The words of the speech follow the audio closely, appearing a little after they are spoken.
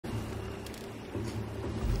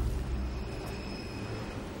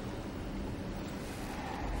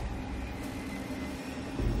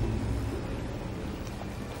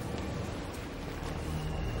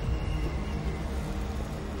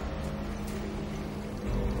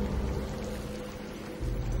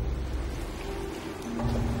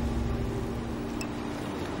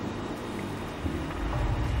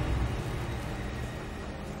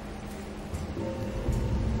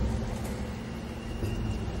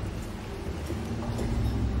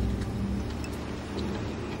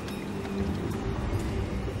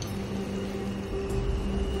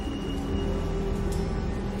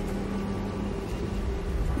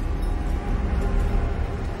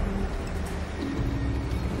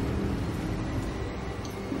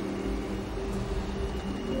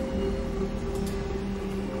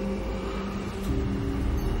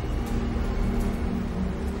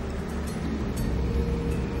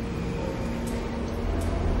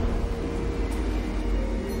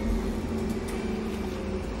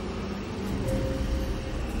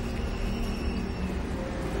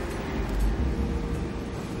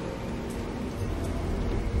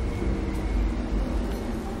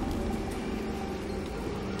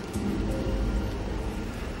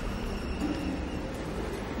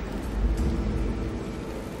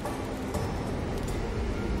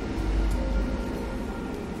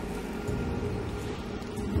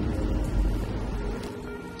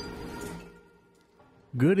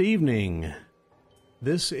Good evening.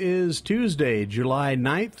 This is Tuesday, July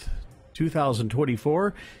 9th,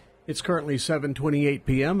 2024. It's currently 7:28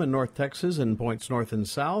 p.m. in North Texas and points north and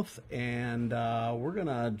south, and we're going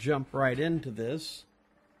to jump right into this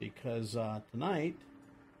because tonight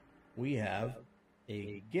we have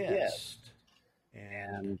a guest,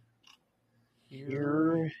 and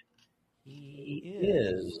here he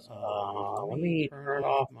is. Let me turn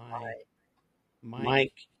off my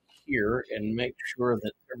mic here and make sure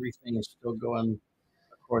that everything is still going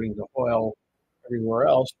according to Hoyle everywhere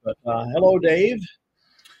else. But hello, Dave.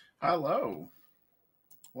 Hello.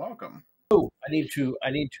 Welcome. Oh, I need to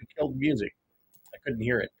kill the music. I couldn't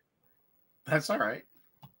hear it. That's all right.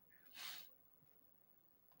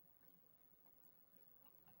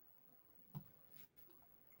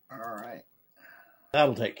 All right.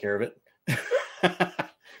 That'll take care of it.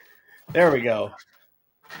 There we go.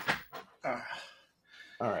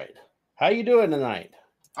 All right. How you doing tonight?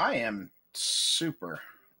 I am super.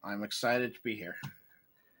 I'm excited to be here.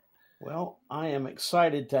 Well, I am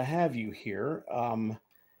excited to have you here.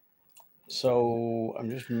 So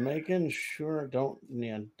I'm just making sure don't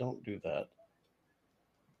do that.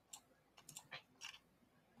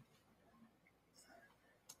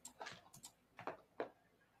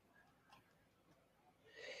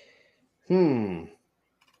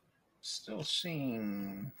 Still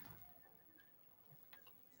seeing.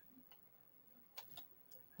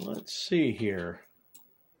 Let's see here.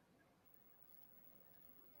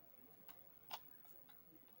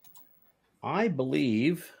 I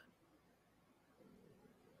believe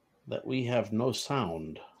that we have no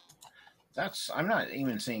sound. I'm not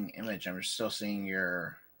even seeing image. I'm still seeing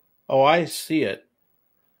your. Oh, I see it.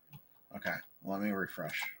 Okay. Let me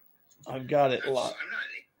refresh. I've got it.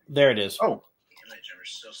 There it is. Oh. Image. I'm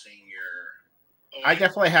still seeing your. I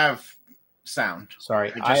definitely have sound.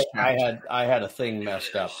 Sorry, I had a thing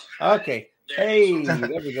messed up. Okay. Hey, there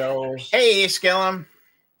we go. Hey, Skillum.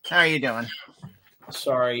 How are you doing?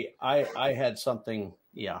 Sorry, I had something.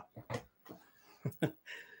 Yeah.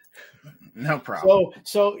 No problem.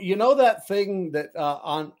 So you know that thing that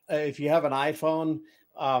on if you have an iPhone,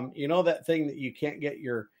 you know that thing that you can't get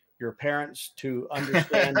your parents to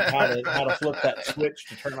understand how to flip that switch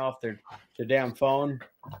to turn off their damn phone.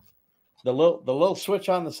 The little switch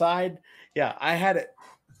on the side. Yeah, I had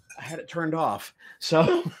it turned off.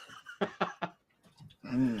 So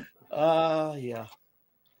yeah.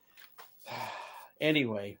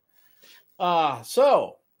 Anyway.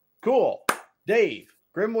 So cool. Dave,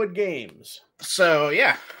 Grimwood Games. So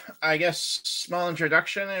yeah, I guess small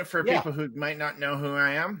introduction for people who might not know who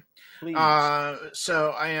I am. Please.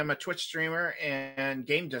 So I am a Twitch streamer and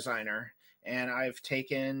game designer, and I've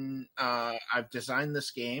designed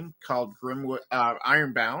this game called Grimwood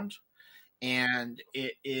Ironbound, and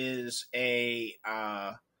it is a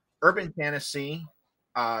urban fantasy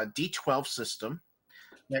D12 system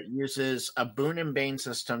that uses a boon and bane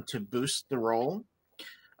system to boost the roll,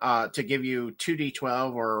 to give you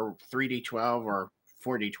 2d12 or 3d12 or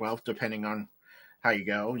 4d12, depending on how you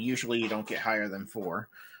go. Usually you don't get higher than 4.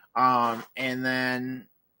 And then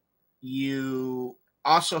you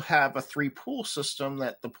also have a 3-pool system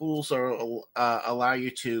that the pools are allow you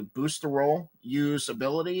to boost the roll, use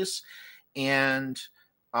abilities, and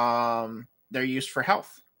they're used for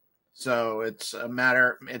health. So it's a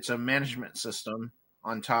management system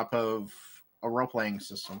on top of a role playing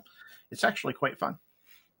system. It's actually quite fun.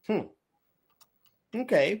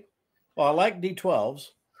 Okay. Well, I like D12s.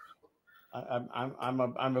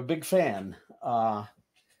 I'm a big fan.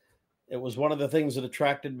 It was one of the things that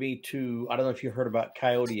attracted me to. I don't know if you heard about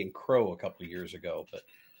Coyote and Crow a couple of years ago, but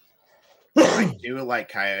I do like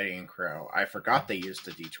Coyote and Crow. I forgot they used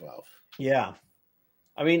a D12. Yeah,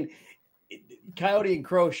 I mean, Coyote and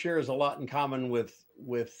Crow shares a lot in common with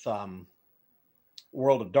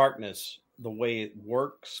World of Darkness. The way it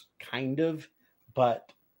works, kind of,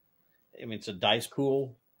 but I mean, it's a dice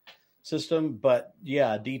pool system, but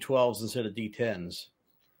yeah, D12s instead of D10s.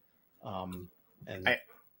 And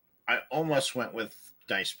I almost went with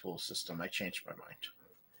dice pool system. I changed my mind.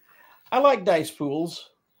 I like dice pools.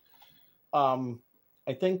 I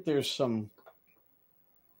think there's some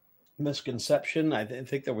misconception. I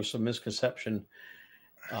think there was some misconception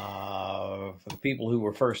for the people who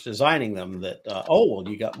were first designing them that well,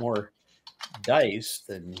 you got more dice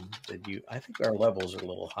than you. I think our levels are a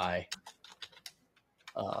little high.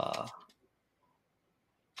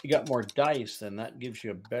 You got more dice, then that gives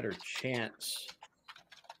you a better chance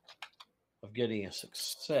of getting a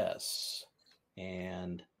success,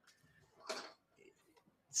 and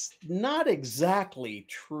it's not exactly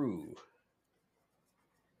true.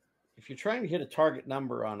 If you're trying to hit a target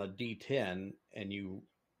number on a D10 and you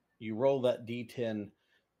roll that D10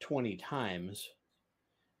 20 times,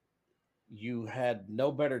 you had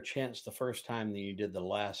no better chance the first time than you did the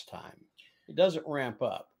last time. It doesn't ramp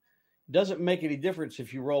up. It doesn't make any difference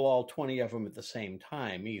if you roll all 20 of them at the same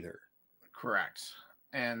time either. Correct.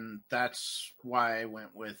 And that's why I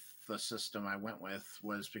went with the system I went with,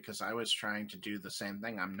 was because I was trying to do the same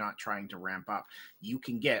thing. I'm not trying to ramp up. You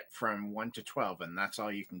can get from 1 to 12, and that's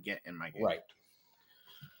all you can get in my game.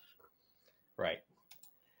 Right.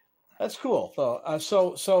 That's cool.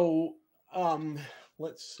 So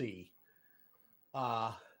let's see.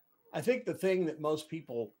 I think the thing that most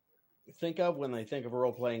people think of when they think of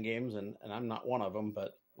role-playing games, and I'm not one of them,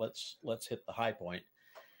 but let's hit the high point.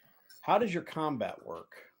 How does your combat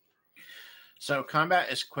work? So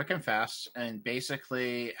combat is quick and fast, and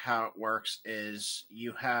basically how it works is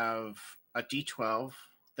you have a D12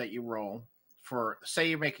 that you roll for, say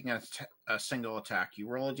you're making a single attack. You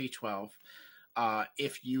roll a D12.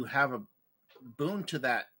 If you have a boon to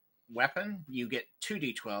that weapon, you get 2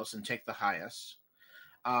 D12s and take the highest.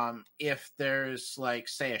 If there's, like,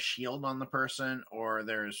 say, a shield on the person, or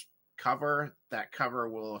there's cover, that cover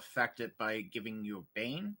will affect it by giving you a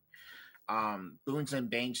bane. Boons and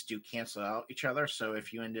banes do cancel out each other, so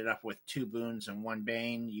if you ended up with 2 boons and 1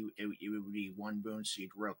 bane, it would be 1 boon, so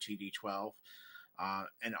you'd roll 2d12.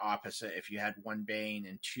 And opposite, if you had 1 bane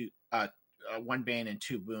and 2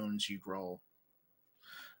 boons, you'd roll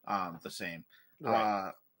the same.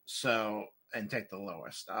 Right. So, and take the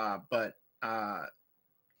lowest. But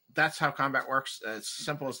that's how combat works. As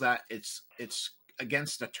simple as that. It's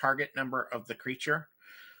against a target number of the creature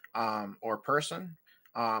or person.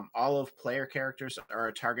 All of player characters are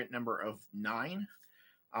a target number of 9.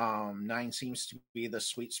 9 seems to be the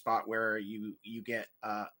sweet spot where you get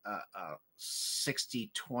a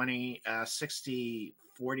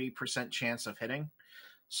 60-40% chance of hitting.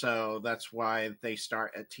 So that's why they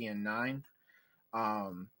start at TN9.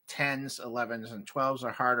 10s, 11s, and 12s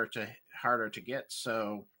are harder to get.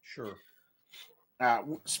 So sure.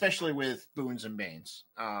 Especially with boons and banes.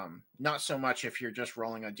 Not so much if you're just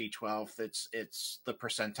rolling a d12. It's the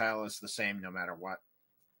percentile is the same no matter what.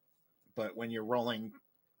 But when you're rolling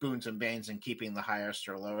boons and banes and keeping the highest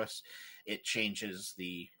or lowest, it changes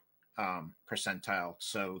the percentile.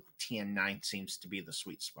 So TN9 seems to be the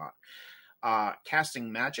sweet spot.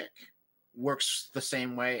 Casting magic works the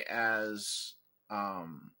same way as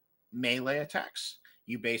melee attacks.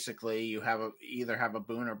 You either have a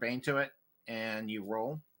boon or bane to it, and you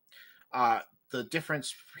roll. The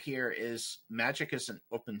difference here is magic is an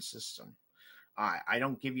open system. I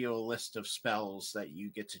don't give you a list of spells that you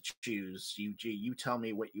get to choose. You tell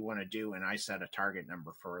me what you want to do, and I set a target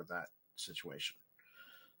number for that situation.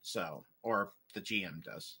 So, or the GM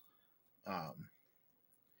does.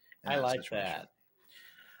 I like that.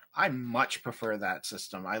 I much prefer that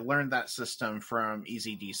system. I learned that system from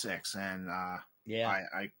Easy D6, and I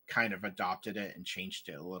kind of adopted it and changed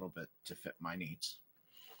it a little bit to fit my needs.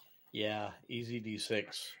 Yeah, Easy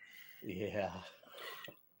D6. Yeah.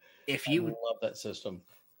 If you love that system,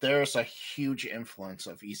 there's a huge influence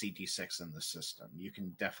of Easy D6 in the system. You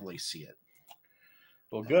can definitely see it.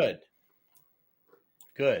 Well, good.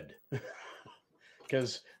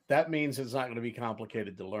 Because that means it's not going to be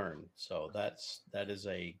complicated to learn. So that is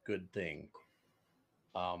a good thing.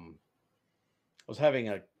 I was having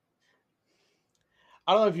a,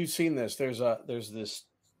 I don't know if you've seen this. There's this.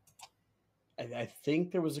 I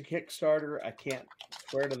think there was a Kickstarter. I can't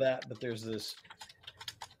swear to that, but there's this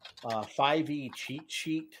 5e cheat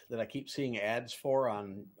sheet that I keep seeing ads for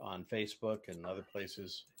on Facebook and other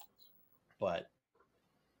places. But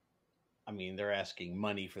I mean, they're asking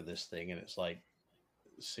money for this thing, and it's like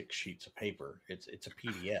 6 sheets of paper. It's a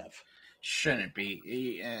PDF. Shouldn't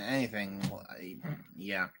be anything.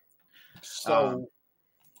 Yeah. So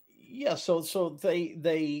yeah, so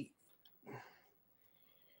they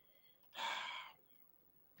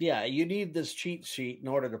yeah, you need this cheat sheet in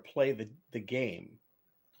order to play the game,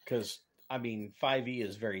 because I mean 5e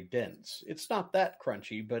is very dense. It's not that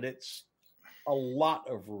crunchy, but it's a lot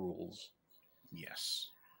of rules. Yes.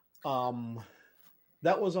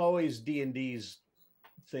 That was always D&D's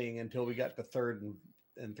thing until we got to 3rd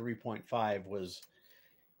and 3.5. Was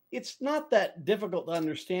it's not that difficult to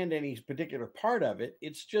understand any particular part of it.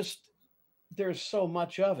 It's just there's so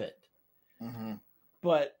much of it. Mm-hmm.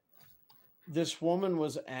 But this woman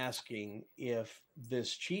was asking if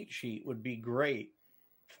this cheat sheet would be great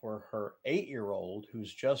for her 8-year-old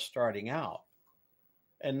who's just starting out.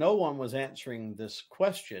 And no one was answering this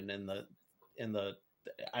question in the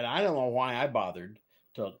and I don't know why I bothered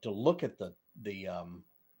to look at the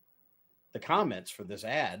comments for this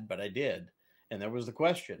ad, but I did. And there was the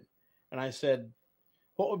question. And I said,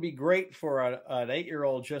 what would be great for an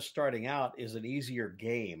 8-year-old just starting out is an easier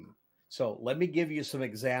game. So let me give you some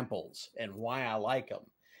examples and why I like them.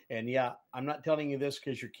 And yeah, I'm not telling you this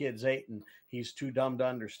because your kid's 8 and he's too dumb to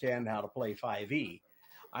understand how to play 5e.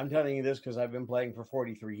 I'm telling you this because I've been playing for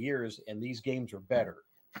 43 years and these games are better.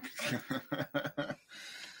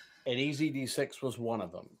 And Easy D6 was one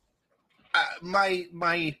of them.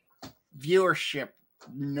 My viewership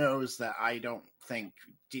knows that I don't think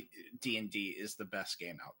D&D is the best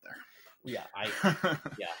game out there. Yeah,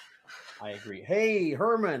 I agree. Hey,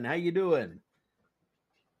 Herman, how you doing?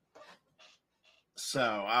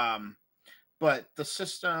 So, but the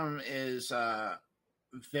system is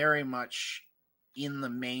very much in the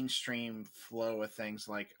mainstream flow of things.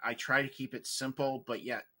 Like, I try to keep it simple, but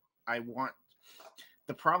yet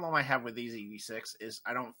the problem I have with Easy D6 is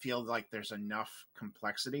I don't feel like there's enough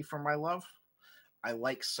complexity for my love. I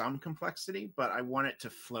like some complexity, but I want it to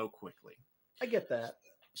flow quickly. I get that.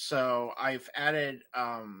 So I've added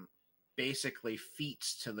basically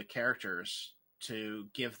feats to the characters to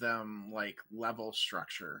give them like level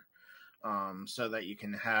structure, so that you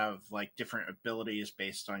can have like different abilities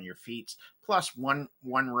based on your feats. Plus, one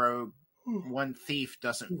rogue, one thief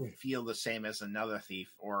doesn't feel the same as another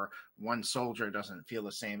thief, or one soldier doesn't feel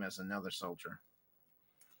the same as another soldier.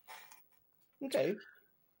 Okay.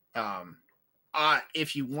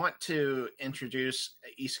 If you want to introduce,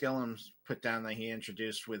 E. Skillum's put down that he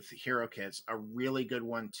introduced with Hero Kits, a really good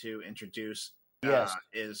one to introduce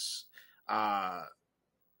is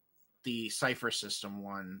the Cipher System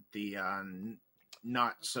one, the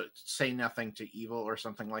Say Nothing to Evil or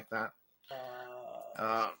something like that.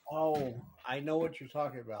 I know what you're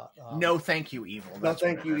talking about. No, thank you, Evil. No,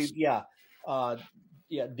 thank you. Yeah.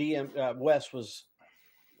 DM Wes was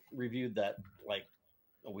reviewed that like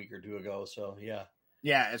a week or two ago. So yeah.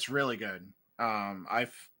 Yeah, it's really good.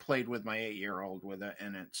 I've played with my 8-year-old with it,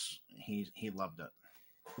 and he loved it.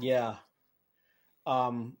 Yeah.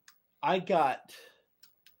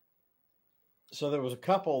 So there was a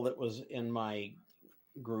couple that was in my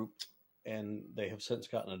group, and they have since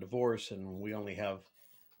gotten a divorce, and we only have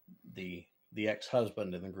the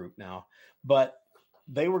ex-husband in the group now. But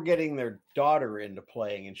they were getting their daughter into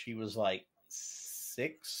playing, and she was like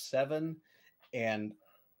 6, 7, and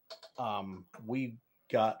we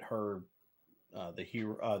got her the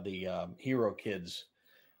Hero Kids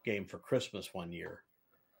game for Christmas one year,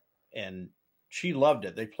 and she loved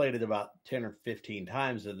it. They played it about 10 or 15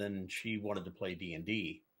 times, and then she wanted to play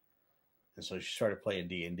D&D. And so she started playing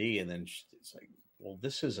D&D, and then it's like, well,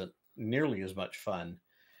 this isn't nearly as much fun.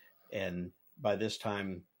 And by this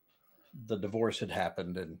time, the divorce had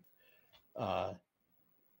happened, and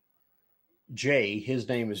Jay, his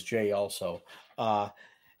name is Jay also,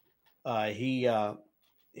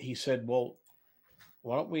 he said, well,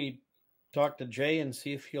 why don't we talk to Jay and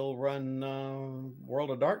see if he'll run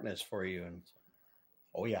World of Darkness for you? And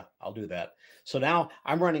oh yeah, I'll do that. So now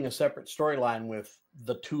I'm running a separate storyline with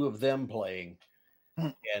the two of them playing.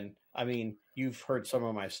 And I mean, you've heard some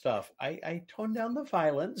of my stuff. I toned down the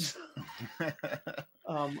violence.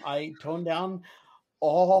 I toned down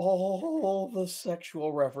all the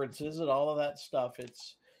sexual references and all of that stuff.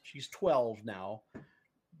 She's 12 now,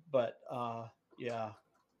 But yeah,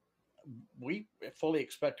 we fully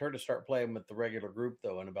expect her to start playing with the regular group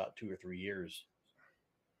though in about 2 or 3 years.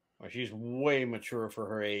 Well, she's way mature for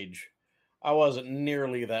her age. I wasn't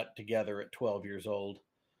nearly that together at 12 years old.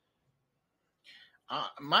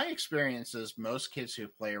 My experience is most kids who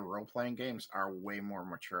play role-playing games are way more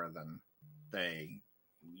mature than they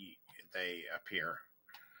appear.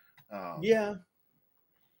 Yeah.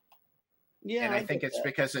 And I think it's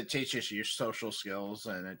because it teaches you social skills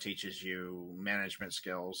and it teaches you management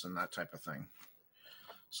skills and that type of thing.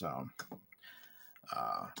 So,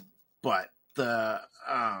 but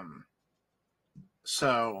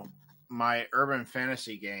so my urban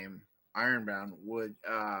fantasy game, Ironbound, would,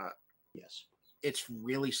 yes, it's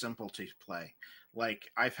really simple to play. Like,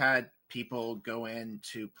 I've had people go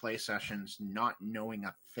into play sessions not knowing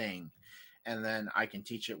a thing, and then I can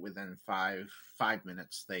teach it within five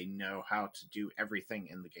minutes. They know how to do everything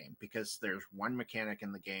in the game because there's one mechanic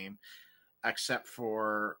in the game, except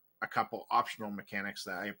for a couple optional mechanics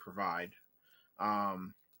that I provide.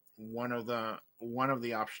 One of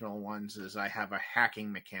the optional ones is I have a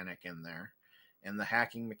hacking mechanic in there. And the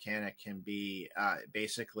hacking mechanic can be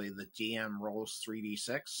basically the DM rolls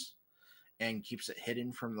 3d6 and keeps it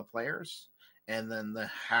hidden from the players. And then the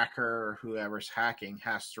hacker, whoever's hacking,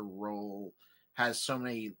 has so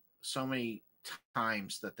many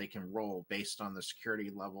times that they can roll based on the security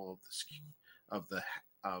level of the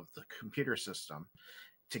computer system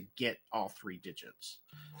to get all 3 digits.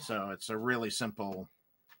 So it's a really simple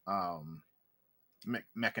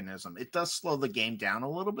mechanism. It does slow the game down a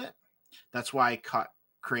little bit. That's why I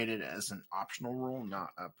created it as an optional rule,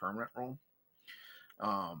 not a permanent rule.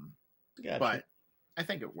 Gotcha. But I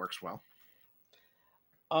think it works well.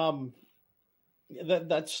 That's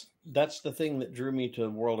the thing that drew me to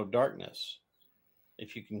World of Darkness.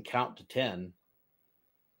 If you can count to 10,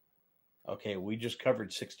 okay, we just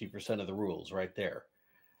covered 60% of the rules right there.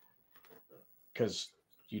 Because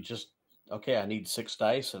I need 6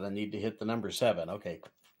 dice and I need to hit the number 7. Okay.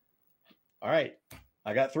 All right.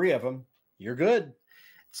 I got 3 of them. You're good.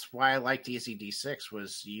 That's why I liked Easy D6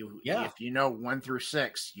 was if you know 1 through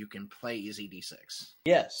 6, you can play Easy D6.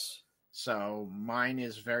 Yes. So mine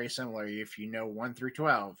is very similar. If you know 1 through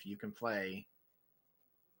 12, you can play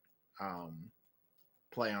on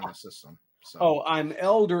the system. So. Oh, I'm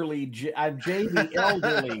elderly. I'm JD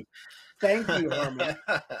elderly. Thank you, Herman.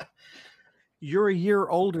 You're a year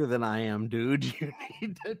older than I am, dude. You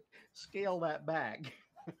need to scale that back.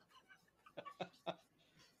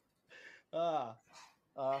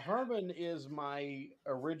 Herman is my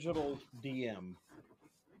original DM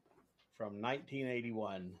from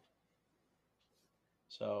 1981.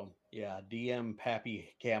 So, yeah, DM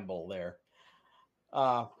Pappy Campbell there.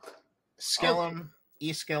 Skillum,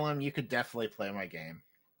 Skillum, you could definitely play my game.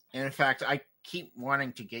 And in fact, I keep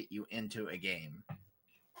wanting to get you into a game.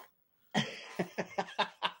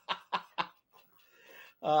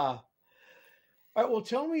 All right, well,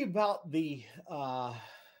 tell me about the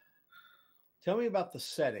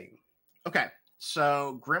setting. Okay,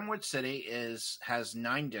 so Grimwood City has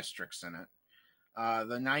 9 districts in it.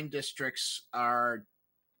 The 9 districts are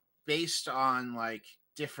based on like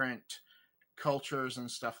different cultures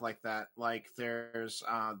and stuff like that. Like there's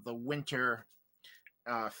the Winter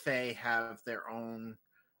Fae have their own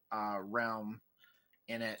realm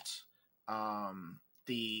in it.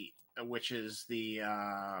 Which is the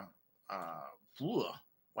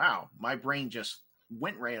wow, my brain just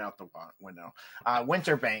went right out the window.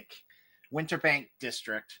 Winterbank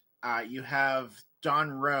district. You have Dawn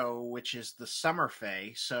Row, which is the Summer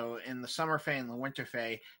Fae. So in the Summer Fae and the Winter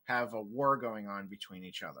Fae have a war going on between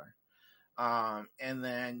each other. And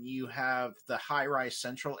then you have the High Rise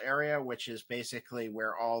Central area, which is basically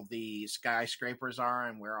where all the skyscrapers are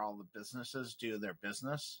and where all the businesses do their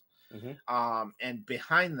business. Mm-hmm. And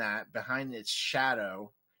behind its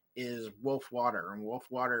shadow is Wolfwater, and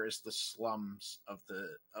Wolfwater is the slums of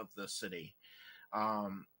the city.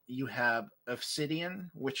 You have Obsidian,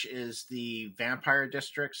 which is the vampire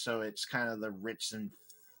district, so it's kind of the rich and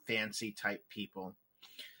fancy type people.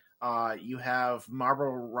 You have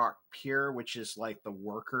Marble Rock Pier, which is like the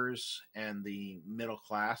workers and the middle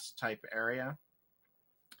class type area.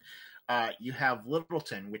 You have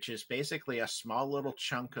Littleton, which is basically a small little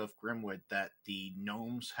chunk of Grimwood that the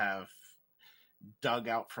gnomes have dug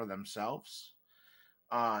out for themselves.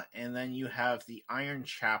 And then you have the Iron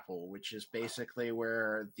Chapel, which is basically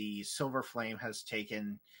where the Silver Flame has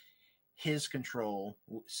taken his control.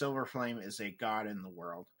 Silver Flame is a god in the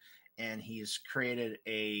world, and he's created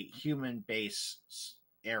a human base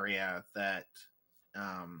area that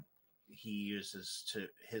he uses to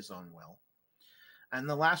his own will. And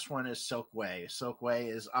the last one is Silkway. Silkway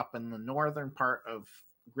is up in the northern part of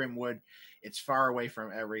Grimwood. It's far away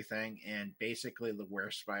from everything, and basically the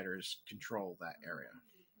were spiders control that area.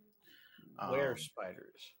 Were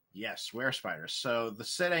spiders? Yes, were spiders. So the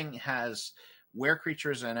setting has were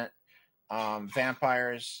creatures in it,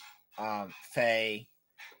 vampires, fae,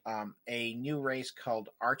 a new race called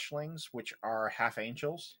archlings, which are half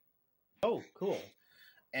angels. Oh, cool.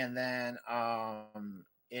 And then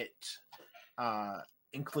it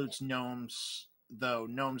includes gnomes, though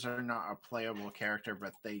gnomes are not a playable character,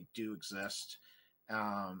 but they do exist.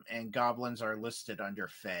 And goblins are listed under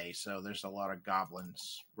fae, so there's a lot of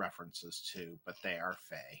goblins references too, but they are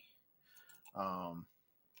fae.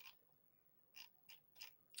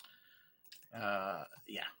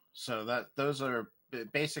 Yeah, so those are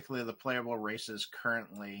basically the playable races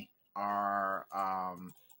currently are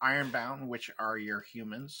Ironbound, which are your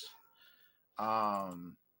humans.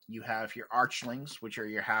 You have your archlings, which are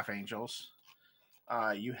your half angels.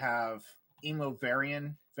 You have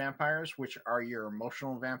Emovarian vampires, which are your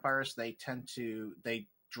emotional vampires. They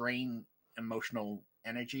drain emotional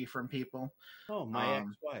energy from people. Oh, my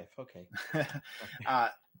ex-wife. Okay.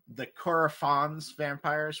 The Corifons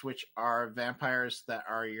vampires, which are vampires that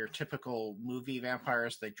are your typical movie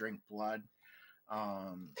vampires. They drink blood.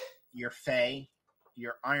 Your Fae,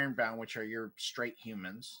 your Ironbound, which are your straight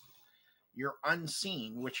humans. Your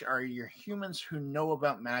Unseen, which are your humans who know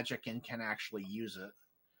about magic and can actually use it.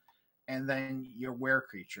 And then your were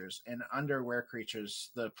creatures. And under were creatures,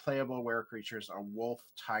 the playable were creatures are wolf,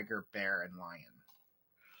 tiger, bear, and lion.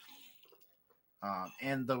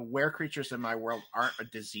 And the were creatures in my world aren't a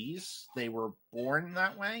disease. They were born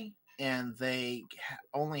that way, and they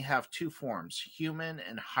only have two forms, human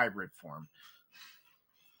and hybrid form.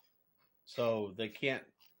 So they can't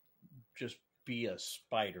just be a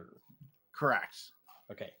spider. Correct.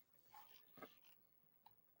 Okay.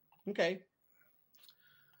 Okay.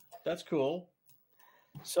 That's cool.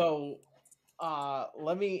 So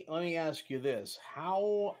let me ask you this.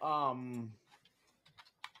 How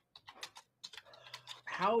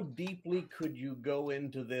deeply could you go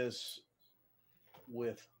into this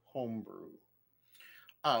with homebrew?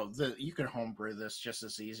 Oh, you can homebrew this just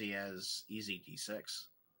as easy as Easy D6.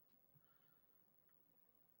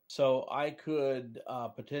 So I could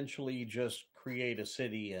potentially just create a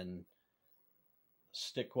city and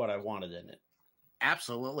stick what I wanted in it.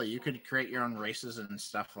 Absolutely. You could create your own races and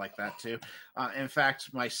stuff like that too. In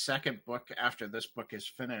fact, my second book after this book is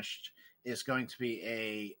finished is going to be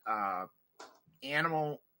a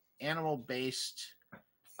animal-based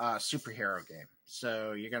superhero game.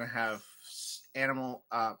 So you're going to have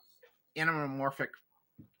animomorphic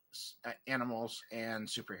animals and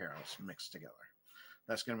superheroes mixed together.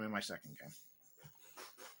 That's going to be my second game.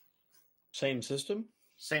 Same system?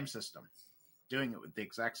 Same system. Doing it with the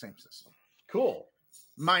exact same system. Cool.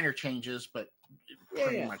 Minor changes, but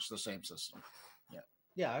pretty much the same system. Yeah.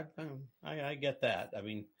 Yeah, I get that. I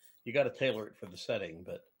mean, you got to tailor it for the setting,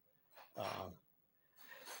 but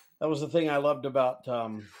that was the thing I loved about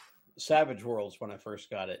Savage Worlds when I first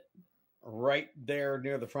got it. Right there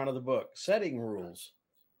near the front of the book, setting rules.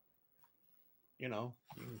 You know,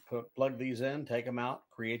 you can plug these in, take them out,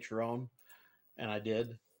 create your own, and I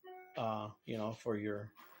did. For the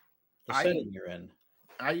setting you're in.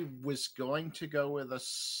 I was going to go with a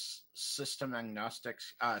setting agnostic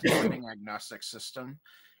system,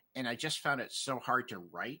 and I just found it so hard to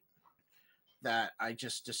write that I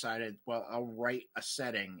just decided, well, I'll write a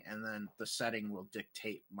setting, and then the setting will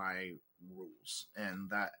dictate my rules, and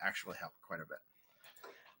that actually helped quite a bit.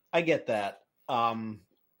 I get that.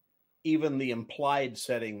 Even the implied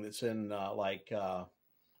setting that's in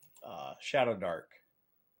Shadow Dark,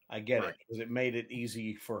 I get it because it made it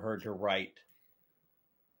easy for her to write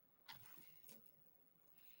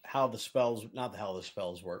not how the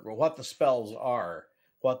spells work, but what the spells are,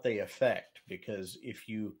 what they affect. Because if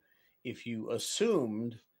you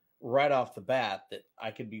assumed right off the bat that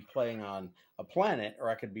I could be playing on a planet or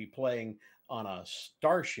I could be playing on a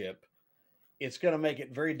starship, it's going to make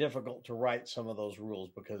it very difficult to write some of those rules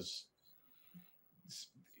because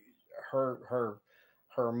her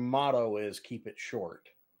motto is keep it short.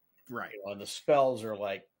 Right. And the spells are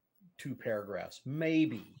like 2 paragraphs,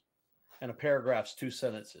 maybe. And a paragraph's 2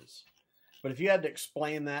 sentences. But if you had to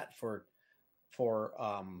explain that for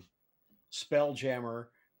Spelljammer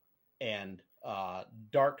and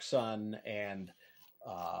Dark Sun and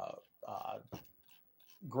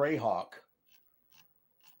Greyhawk,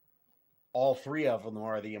 all 3 of them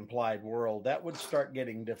are the implied world, that would start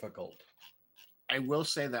getting difficult. I will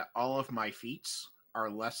say that all of my feats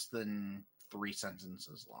are less than 3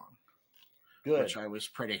 sentences long. Good. Which I was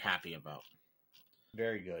pretty happy about.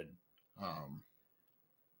 Very good. Oh,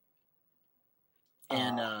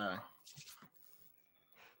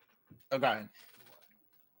 go ahead.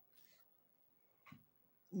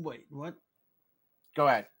 Wait, what? Go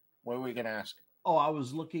ahead. What were we going to ask? Oh, I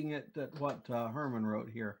was looking at what Herman wrote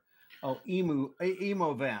here. Oh,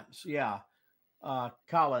 emo vents. Yeah.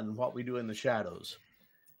 Colin, What We Do in the Shadows.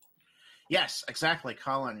 Yes, exactly.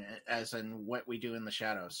 Colin, as in What We Do in the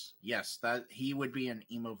Shadows. Yes, that he would be an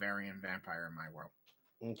emo variant vampire in my world.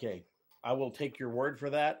 Okay. I will take your word for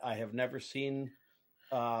that. I have never seen...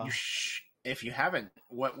 if you haven't,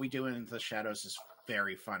 What We Do in the Shadows is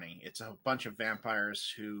very funny. It's a bunch of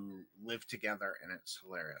vampires who live together, and it's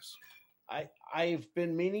hilarious. I've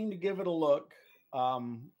been meaning to give it a look.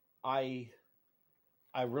 I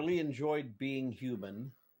really enjoyed Being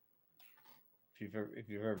Human. If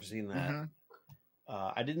you've ever seen that,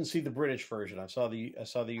 I didn't see the British version. I saw the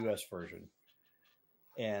US version,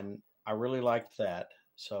 and I really liked that.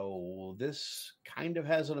 So this kind of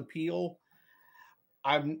has an appeal.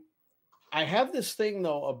 I have this thing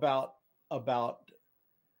though about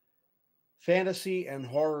fantasy and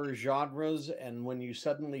horror genres, and when you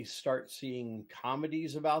suddenly start seeing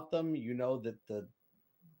comedies about them, you know that the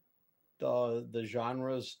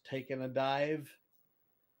genre's taken a dive.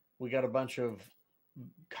 We got a bunch of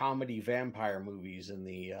comedy vampire movies in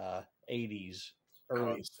the 80s,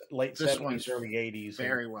 late 70s, early 80s.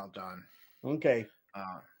 Very well done. Okay.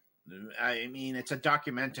 I mean, it's a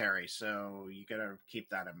documentary, so you got to keep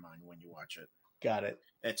that in mind when you watch it. Got it.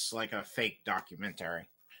 It's like a fake documentary.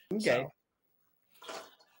 Okay. So,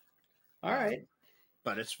 all right.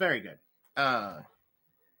 But it's very good. All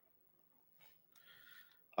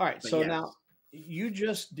right. So now you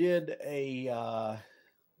just did a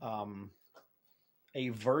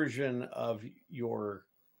version of your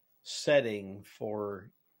setting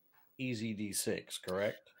for EZD6,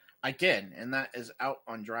 correct? I did, and that is out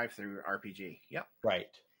on Drive-Thru RPG. Yep.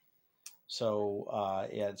 Right. So,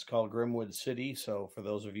 it's called Grimwood City. So for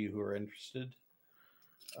those of you who are interested,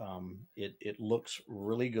 it looks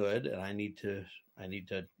really good, and I need to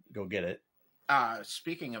go get it.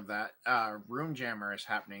 Speaking of that, Rune Jammer is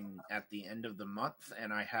happening at the end of the month,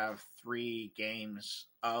 and I have 3 games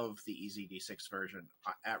of the EZD6 version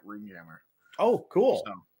at Rune Jammer. Oh, cool.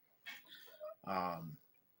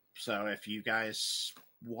 So if you guys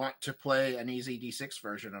want to play an EZD6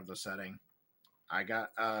 version of the setting, I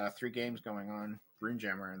got 3 games going on Rune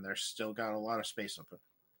Jammer, and they're still got a lot of space open.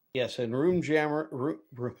 Yes, and Rune Jammer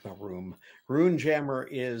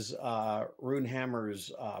is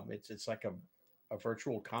Runehammer's. It's like a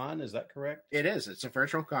virtual con. Is that correct? It is. It's a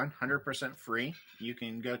virtual con, 100% free. You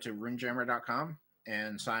can go to runejammer.com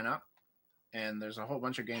and sign up, and there's a whole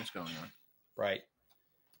bunch of games going on. Right.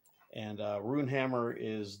 And Runehammer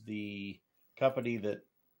is the company that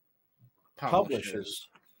publishes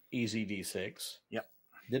EZD6. Yep.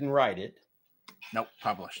 Didn't write it. Nope,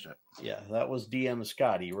 published it. Yeah, that was DM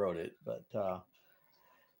Scotty wrote it, but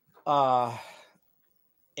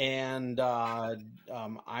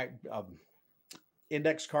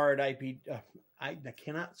Index Card IP. I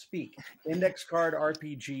cannot speak. Index Card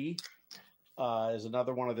RPG is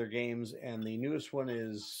another one of their games, and the newest one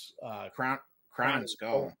is Crown and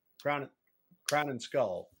Skull. Crown and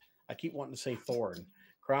Skull. I keep wanting to say Thorn.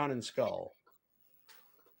 Crown and Skull.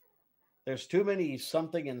 There's too many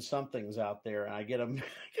something and somethings out there, and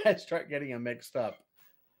I start getting them mixed up.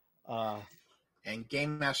 And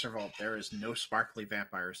Game Master Vault, there is no sparkly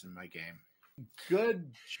vampires in my game.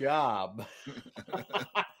 Good job.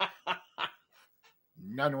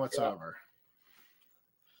 None whatsoever.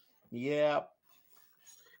 Yep.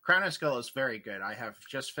 Crown and Skull is very good. I have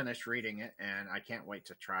just finished reading it, and I can't wait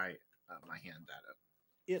to try my hand at it.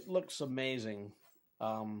 It looks amazing.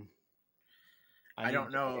 I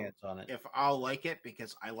don't know if I'll like it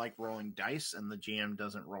because I like rolling dice, and the GM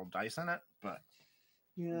doesn't roll dice in it, but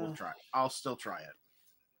we'll try. I'll still try it.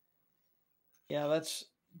 Yeah, that's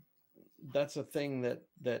a thing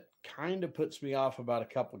that kind of puts me off about a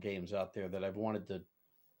couple games out there that I've wanted to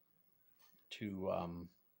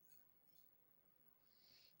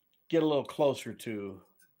get a little closer to,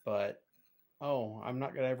 but I'm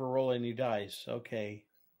not going to ever roll any dice. Okay.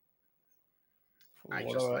 I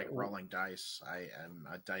just like rolling dice. I am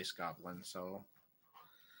a dice goblin, so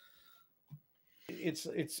it's.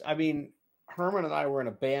 I mean, Herman and I were in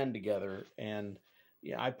a band together, and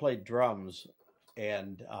I played drums,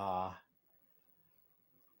 and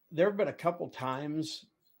there have been a couple times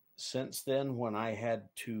since then when I had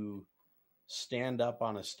to stand up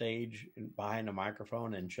on a stage behind a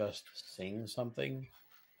microphone and just sing something.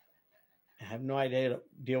 I have no idea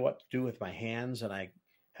what to do with my hands, and I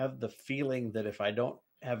have the feeling that if I don't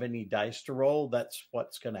have any dice to roll, that's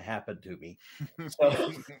what's going to happen to me.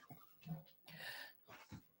 So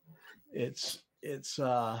it's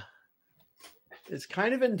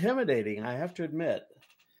kind of intimidating, I have to admit.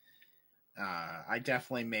 I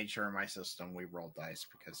definitely made sure in my system we roll dice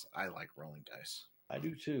because I like rolling dice. I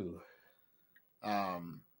do too.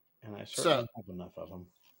 And I certainly have enough of them.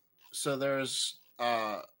 So there's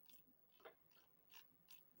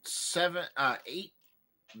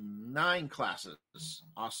 9 classes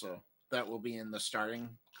also that will be in the starting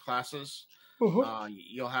classes.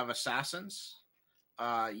 You'll have assassins.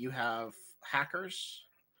 You have hackers,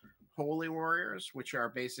 holy warriors, which are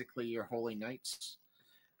basically your holy knights,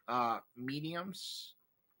 mediums,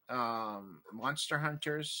 monster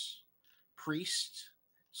hunters, priest,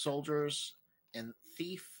 soldiers, and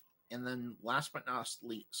thief, and then last but not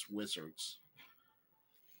least, wizards.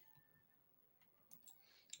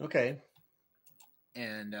 Okay.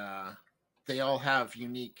 And they all have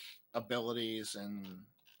unique abilities and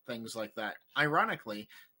things like that. Ironically,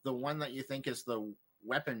 the one that you think is the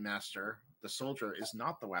weapon master, the soldier, is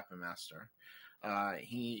not the weapon master.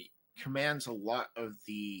 He commands a lot of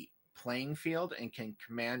the playing field and can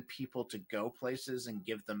command people to go places and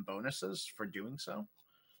give them bonuses for doing so.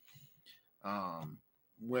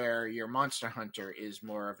 Where your monster hunter is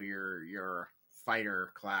more of your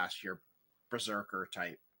fighter class, your berserker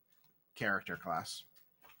type character class.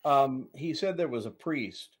 He said there was a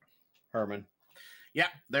priest, Herman. Yeah,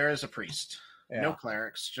 there is a priest. Yeah. No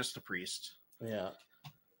clerics, just a priest. Yeah.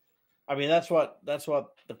 I mean, that's what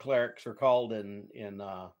the clerics are called in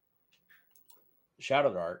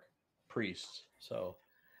Shadowdark, priests. So,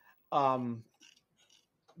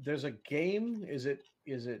 there's a game. Is it?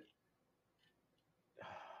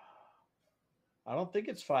 I don't think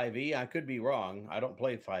it's 5e. I could be wrong. I don't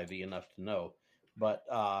play 5e enough to know, but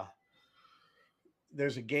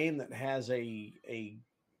there's a game that has a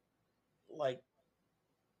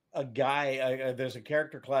guy. There's a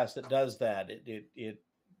character class that does that. It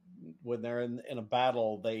when they're in a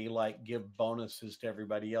battle, they like give bonuses to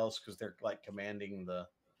everybody else because they're like commanding the.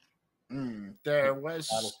 There was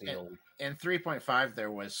battlefield. In 3.5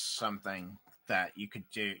 there was something that you could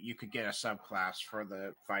do. You could get a subclass for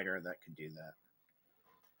the fighter that could do that.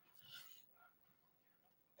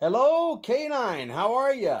 Hello, K9. How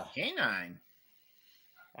are you? K9.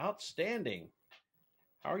 Outstanding.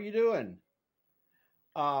 How are you doing?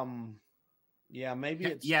 Yeah, maybe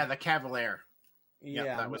it's the Cavalier. Yeah,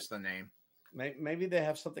 yep, that was the name. Maybe they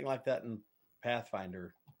have something like that in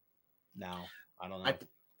Pathfinder now. I don't know.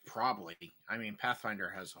 Probably. I mean, Pathfinder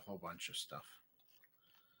has a whole bunch of stuff.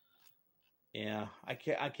 Yeah, I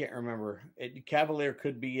can't remember. Cavalier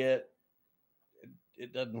could be it.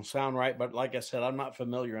 It doesn't sound right, but like I said, I'm not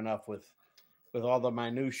familiar enough with all the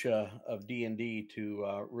minutia of D&D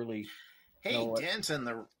to really. Hey, Dan's in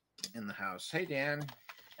the house. Hey, Dan.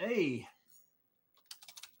 Hey,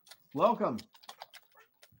 welcome.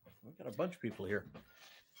 We've got a bunch of people here.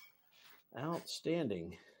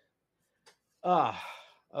 Outstanding.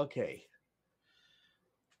 Okay.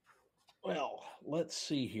 Well, let's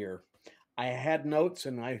see here. I had notes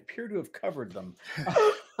and I appear to have covered them.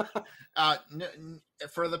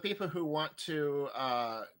 For the people who want to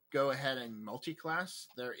go ahead and multi-class,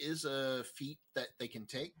 there is a feat that they can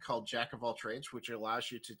take called Jack of all trades, which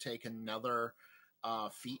allows you to take another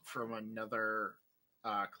feat from another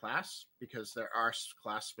class, because there are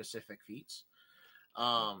class-specific feats.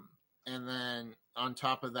 And then on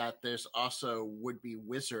top of that, there's also would-be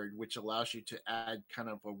wizard, which allows you to add kind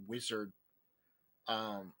of a wizard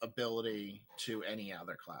ability to any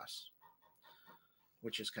other class,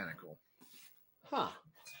 which is kind of cool. Huh.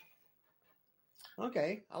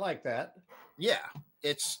 Okay, I like that. Yeah,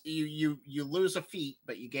 it's you lose a feat,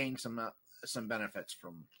 but you gain some benefits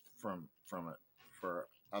from it for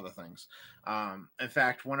other things. In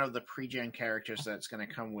fact, one of the pre-gen characters that's going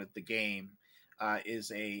to come with the game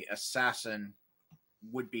is a assassin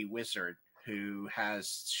would-be wizard who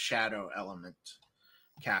has shadow element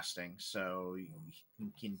casting, so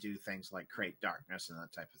you can do things like create darkness and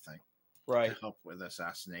that type of thing, right, to help with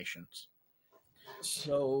assassinations.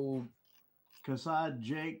 So Kasad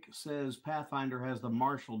Jake says Pathfinder has the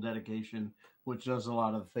martial dedication, which does a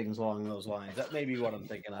lot of things along those lines. That may be what I'm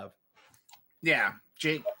thinking of. Yeah,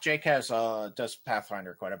 Jake has does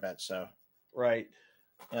Pathfinder quite a bit, so right.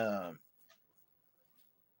 Yeah.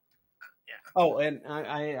 Oh, and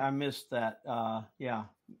I missed that. Yeah,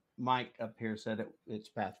 Mike up here said it's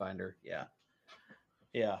Pathfinder. Yeah.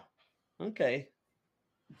 Okay.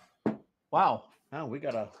 Wow. Now we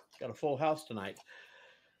got a full house tonight.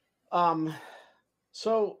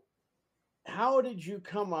 So how did you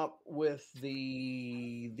come up with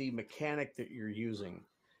the mechanic that you're using?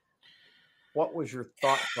 What was your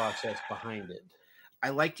thought process behind it? I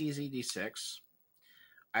liked EZD6.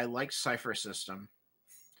 I liked Cipher System,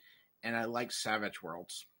 and I liked Savage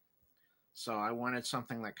Worlds. So I wanted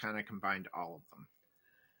something that kind of combined all of them.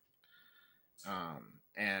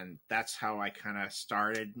 And that's how I kind of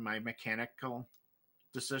started my mechanical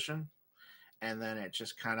decision. And then it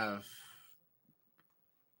just kind of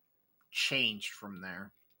changed from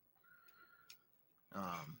there.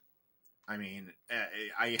 I mean,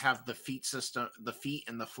 I have the feat system, the feat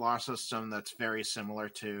and the flaw system that's very similar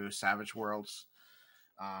to Savage Worlds.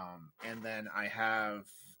 And then I have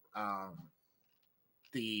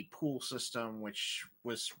the pool system, which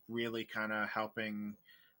was really kind of helping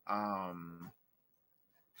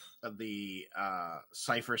the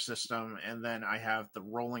Cipher system. And then I have the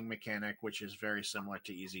rolling mechanic, which is very similar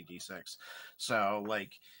to EZD6. So,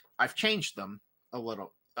 like, I've changed them a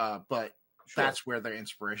little, but sure, that's where the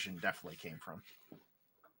inspiration definitely came from.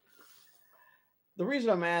 The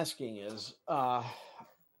reason I'm asking is, well,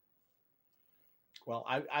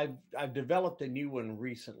 I've developed a new one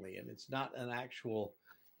recently, and it's not an actual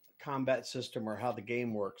combat system or how the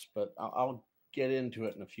game works, but I'll get into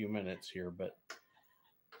it in a few minutes here. But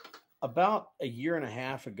about a year and a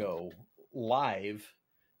half ago, live,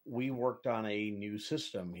 we worked on a new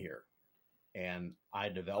system here, and I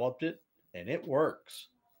developed it, and it works,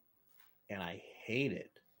 and I hate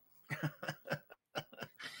it.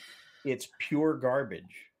 It's pure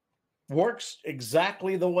garbage. Works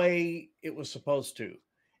exactly the way it was supposed to,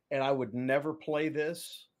 and I would never play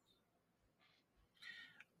this.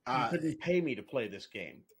 You couldn't pay me to play this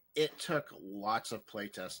game. It took lots of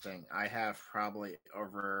playtesting. I have probably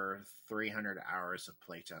over 300 hours of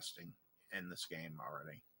playtesting in this game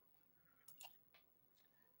already.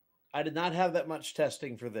 I did not have that much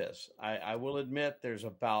testing for this. I will admit there's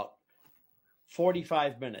about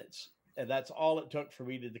 45 minutes, and that's all it took for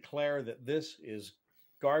me to declare that this is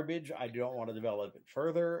garbage. I don't want to develop it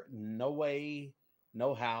further. No way,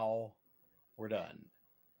 no how. We're done.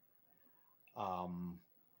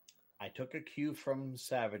 I took a cue from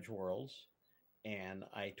Savage Worlds, and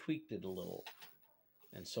I tweaked it a little.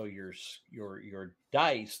 And so your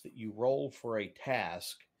dice that you roll for a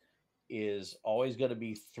task is always going to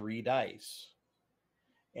be 3 dice,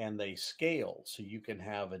 and they scale. So you can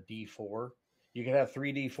have a D4. You can have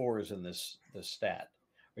 3 D4s in this stat,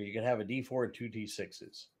 or you can have a D4 and 2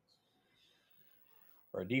 D6s,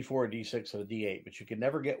 or a D4, a D6, and a D8. But you can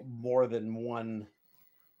never get more than one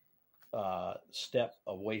step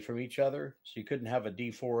away from each other. So you couldn't have a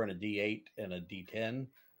D4 and a D8 and a D10.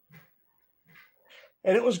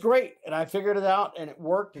 And it was great. And I figured it out, and it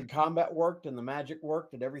worked, and combat worked, and the magic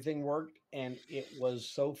worked, and everything worked. And it was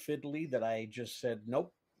so fiddly that I just said,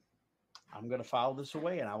 nope, I'm going to file this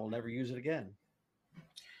away, and I will never use it again.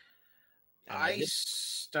 And I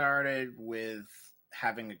started with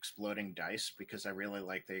having exploding dice because I really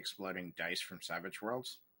like the exploding dice from Savage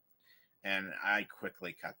Worlds. And I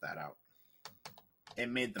quickly cut that out. It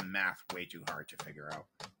made the math way too hard to figure out.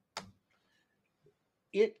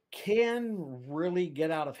 It can really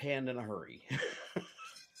get out of hand in a hurry.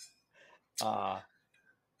 I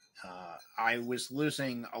was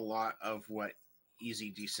losing a lot of what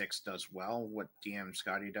EZD6 does well, what DM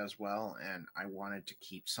Scotty does well, and I wanted to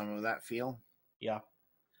keep some of that feel. Yeah.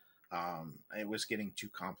 It was getting too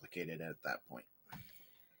complicated at that point.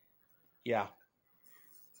 Yeah.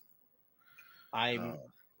 I'm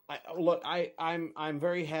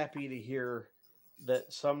very happy to hear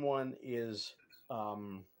that someone is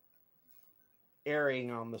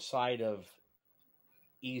erring on the side of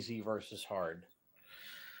easy versus hard.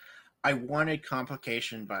 I wanted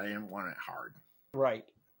complication, but I didn't want it hard. Right.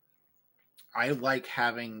 I'm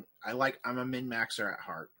a min-maxer at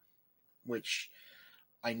heart, which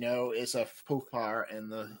I know is a faux pas in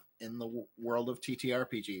the world of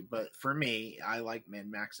TTRPG, but for me, I like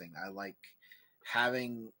min-maxing. I like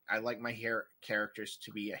my characters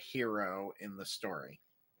to be a hero in the story.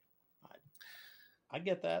 I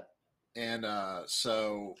get that. And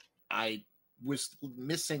so I was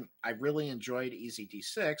missing. I really enjoyed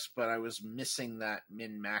EZD6, but I was missing that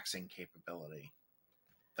min-maxing capability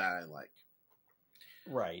that I like.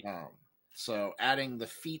 Right. So adding the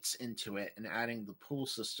feats into it and adding the pool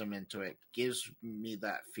system into it gives me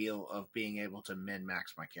that feel of being able to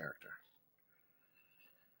min-max my character.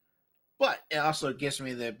 But it also gives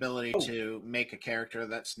me the ability to make a character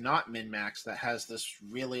that's not min-max, that has this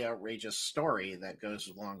really outrageous story that goes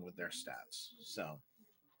along with their stats. So,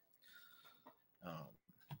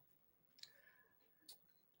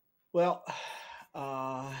 well,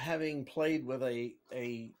 having played with a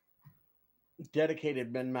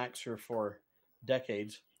dedicated min-maxer for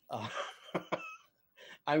decades,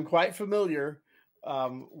 I'm quite familiar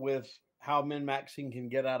with how min maxing can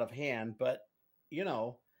get out of hand, but you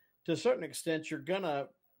know, to a certain extent, you're gonna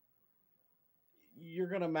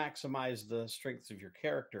maximize the strengths of your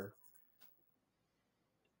character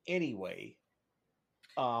anyway.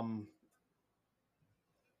 Um,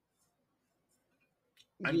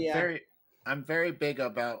 I'm yeah, very I'm very big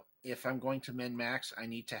about if I'm going to min max, I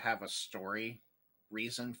need to have a story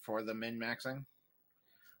reason for the min maxing.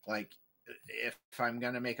 Like if I'm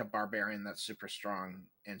gonna make a barbarian that's super strong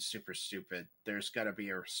and super stupid, there's got to be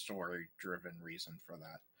a story driven reason for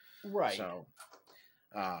that. right. So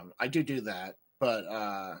I do that, but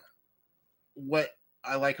what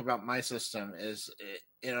I like about my system is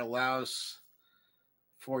it allows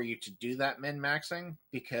for you to do that min maxing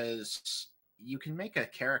because you can make a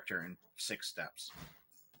character in 6 steps.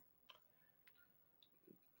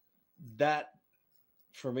 That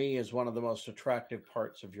for me is one of the most attractive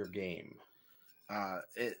parts of your game.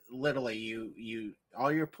 It literally you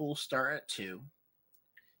all your pools start at 2.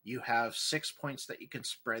 You have 6 points that you can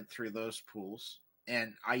spread through those pools,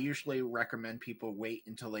 and I usually recommend people wait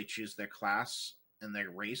until they choose their class and their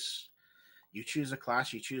race. You choose a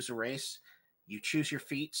class, you choose a race, you choose your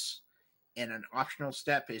feats, and an optional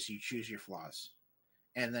step is you choose your flaws,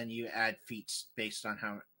 and then you add feats based on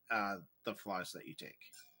how the flaws that you take.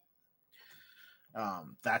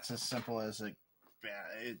 That's as simple as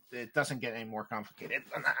it doesn't get any more complicated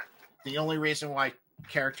than that. The only reason why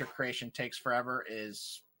character creation takes forever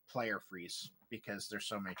is player freeze because there's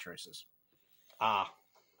so many choices. Ah,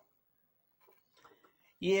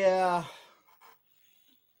 yeah.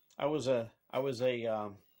 I was a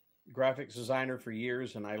graphics designer for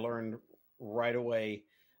years, and I learned right away.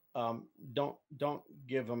 Don't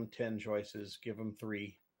give them 10 choices. Give them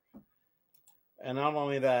 3, and not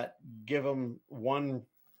only that, give them one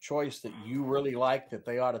choice that you really like that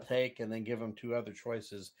they ought to take, and then give them 2 other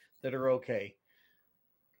choices that are okay.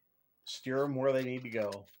 Steer them where they need to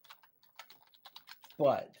go.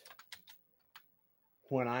 But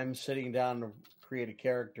when I'm sitting down to create a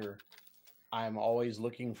character, I'm always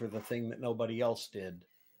looking for the thing that nobody else did.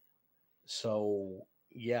 So,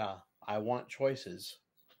 yeah, I want choices.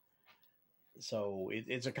 So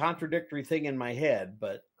it's a contradictory thing in my head,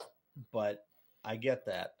 but I get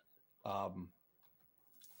that. Um,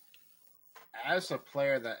 As a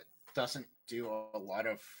player that doesn't do a lot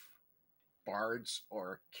of bards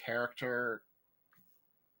or character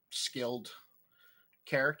skilled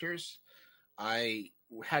characters, I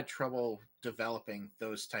had trouble developing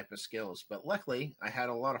those type of skills, but luckily I had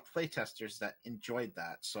a lot of playtesters that enjoyed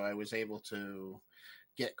that, so I was able to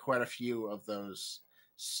get quite a few of those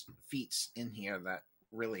feats in here that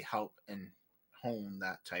really help and hone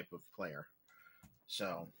that type of player.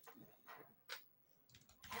 So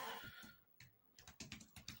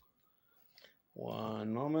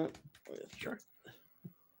one moment. sure.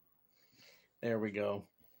 There we go.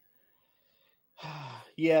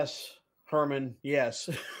 Yes, Herman. Yes.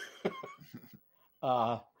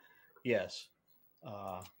 uh, yes.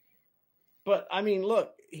 Uh, but I mean,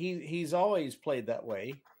 look, he's always played that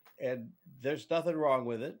way, and there's nothing wrong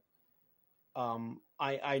with it.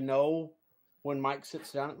 I know when Mike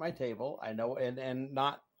sits down at my table, I know, and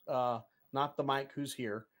not the Mike who's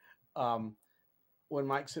here. Um, when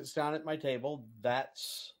Mike sits down at my table,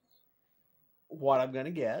 that's what I'm going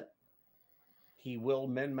to get. He will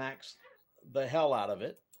min max the hell out of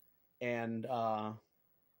it, and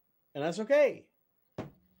that's okay.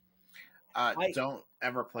 I Don't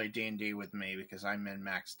ever play D&D with me because I'm in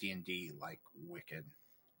max D&D like wicked.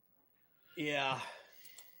 Yeah,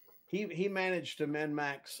 he managed to min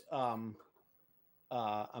max a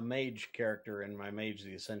mage character in my Mage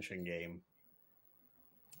the Ascension game,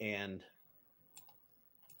 and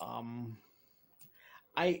um,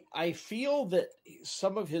 I feel that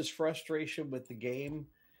some of his frustration with the game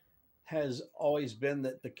has always been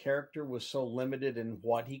that the character was so limited in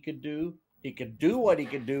what he could do. He could do what he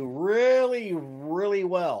could do really, really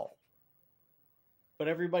well, but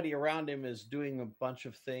everybody around him is doing a bunch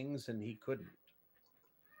of things and he couldn't.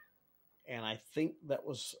 And I think that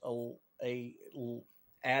was a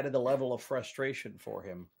added a level of frustration for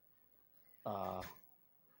him.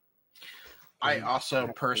 I also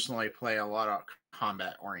personally play a lot of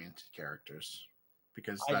combat oriented characters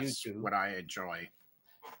because that's what I enjoy.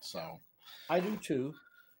 So I do too.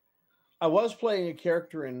 I was playing a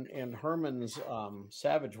character in Herman's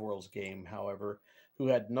Savage Worlds game, however, who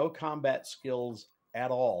had no combat skills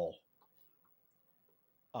at all.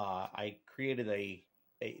 I created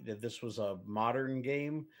this was a modern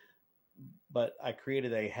game, but I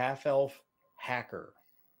created a half elf hacker.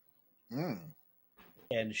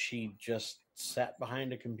 And she just sat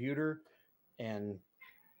behind a computer and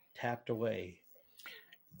tapped away.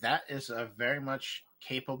 That is a very much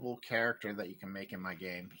capable character that you can make in my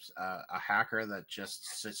games. A hacker that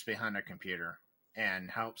just sits behind a computer and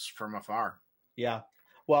helps from afar. Yeah.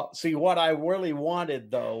 Well, see, what I really wanted,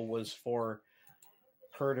 though, was for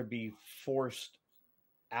her to be forced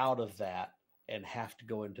out of that and have to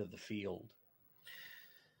go into the field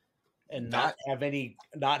and not have any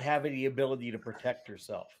ability to protect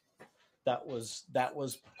herself. That was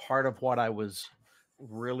part of what I was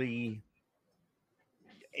really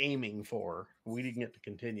aiming for. We didn't get to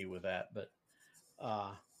continue with that, but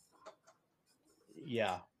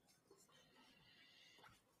yeah,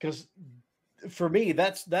 because for me,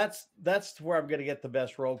 that's where I'm going to get the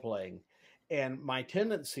best role playing, and my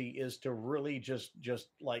tendency is to really just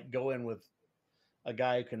like go in with a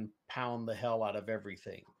guy who can pound the hell out of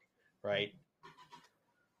everything, right?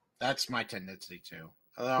 That's my tendency too.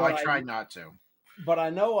 Although I try not to. But I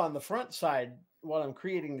know on the front side, while I'm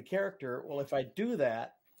creating the character, well, if I do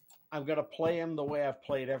that, I'm going to play him the way I've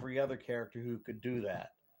played every other character who could do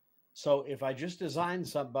that. So if I just design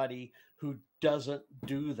somebody who doesn't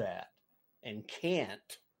do that and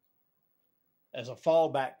can't, as a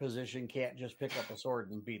fallback position, can't just pick up a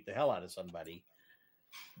sword and beat the hell out of somebody,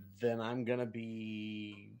 then I'm going to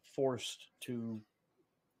be forced to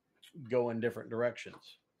go in different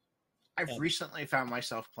directions. I've recently found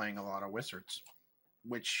myself playing a lot of wizards,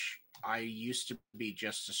 which I used to be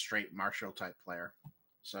just a straight martial type player.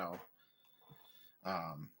 So,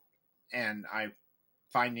 and I'm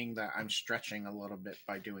finding that I'm stretching a little bit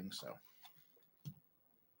by doing so.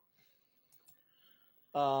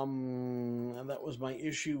 And that was my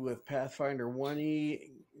issue with Pathfinder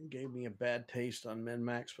 1E. Gave me a bad taste on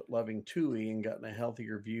min-max, but loving 2E and gotten a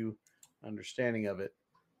healthier view, understanding of it.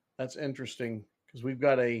 That's interesting because we've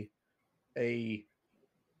got a 1E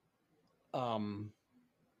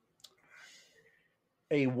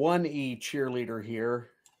cheerleader here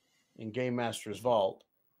in Game Master's Vault,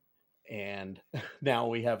 and now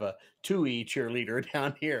we have a 2E cheerleader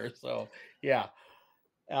down here. So yeah,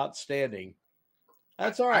 outstanding.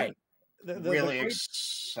 That's all right. Really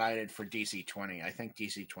excited for DC 20. I think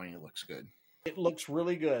DC 20 looks good. It looks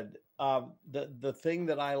really good. The thing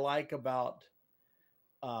that I like about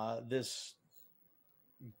this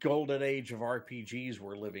golden age of RPGs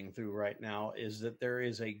we're living through right now is that there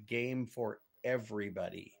is a game for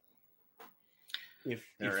everybody. If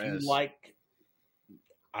you like,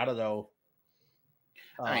 I don't know.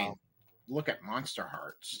 I mean, look at Monster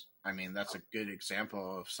Hearts. I mean, that's a good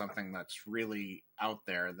example of something that's really out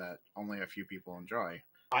there that only a few people enjoy.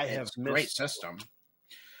 It's a great system.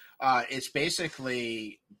 It's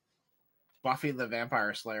basically Buffy the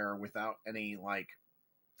Vampire Slayer without any like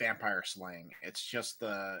vampire slaying. It's just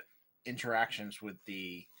the interactions with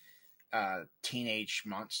the teenage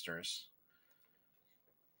monsters.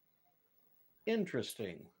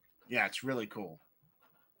 Interesting. Yeah, it's really cool.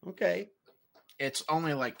 Okay. It's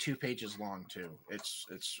only like 2 pages long too.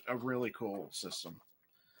 It's a really cool system.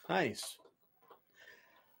 Nice.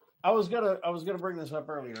 I was gonna bring this up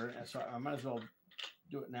earlier, so I might as well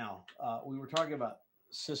do it now. We were talking about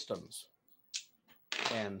systems,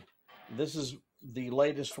 and this is the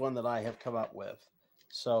latest one that I have come up with.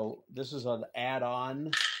 So this is an add-on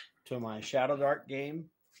to my Shadow Dark game.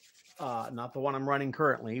 Not the one I'm running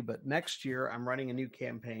currently, but next year I'm running a new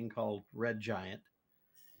campaign called Red Giant.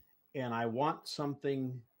 And I want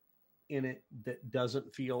something in it that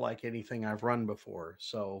doesn't feel like anything I've run before.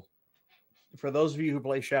 So for those of you who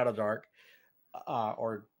play Shadow Dark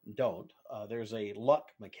or don't, there's a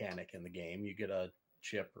luck mechanic in the game. You get a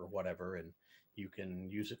chip or whatever, and you can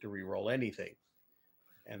use it to re-roll anything.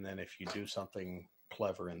 And then if you do something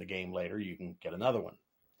clever in the game later, you can get another one.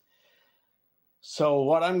 So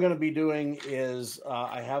what I'm going to be doing is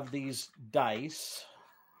I have these dice.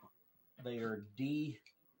 They are D16s.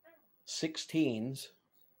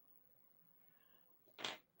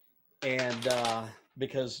 And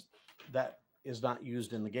because that is not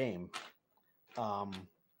used in the game.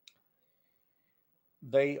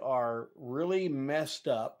 They are really messed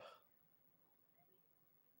up.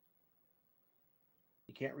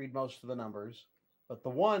 You can't read most of the numbers, but the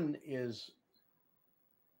 1 is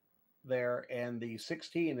there and the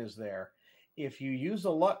 16 is there. If you use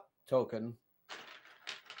a luck token,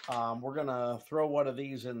 we're going to throw one of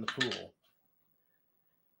these in the pool.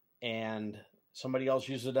 And somebody else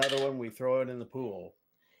uses another one, we throw it in the pool.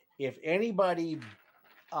 If anybody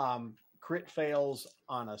crit fails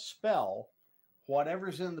on a spell,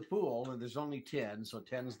 whatever's in the pool, and there's only 10, so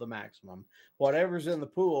 10 is the maximum, whatever's in the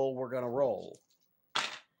pool, we're going to roll.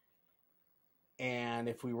 And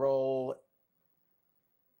if we roll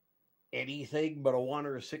anything but a 1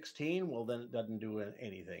 or a 16, well, then it doesn't do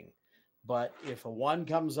anything. But if a 1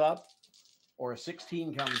 comes up or a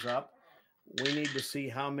 16 comes up, we need to see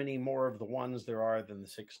how many more of the 1s there are than the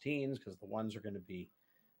 16s, because the 1s are going to be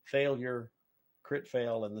failure, crit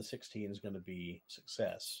fail, and the 16 is going to be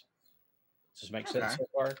success. Does this make sense so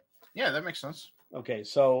far? Yeah, that makes sense. Okay,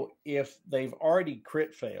 so if they've already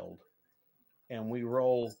crit failed and we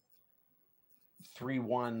roll 3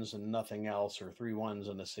 1s and nothing else, or 3 1s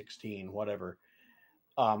and a 16, whatever,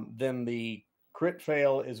 then the crit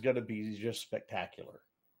fail is going to be just spectacular.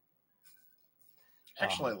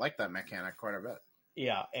 Actually, I like that mechanic quite a bit.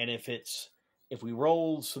 Yeah, and if we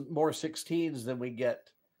roll some more 16s than we get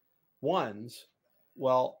 1s,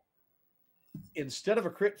 well, instead of a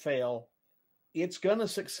crit fail, it's going to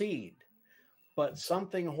succeed, but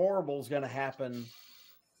something horrible is going to happen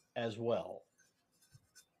as well.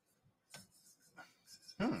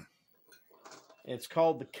 It's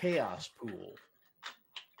called the Chaos Pool.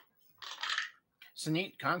 It's a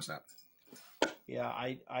neat concept. Yeah,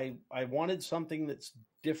 I wanted something that's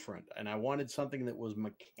different, and I wanted something that was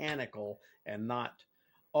mechanical and not,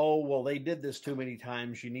 oh, well, they did this too many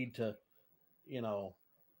times. You need to,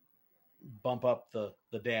 bump up the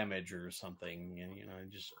damage or something,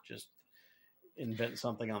 and just invent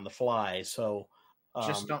something on the fly. So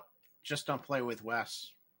just don't play with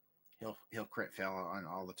Wes. He'll crit fail on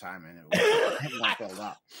all the time, and it won't build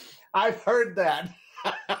up. I've heard that.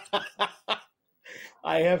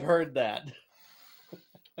 I have heard that.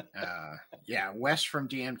 Yeah, Wes from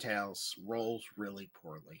DM Tales rolls really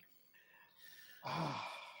poorly.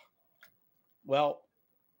 Well,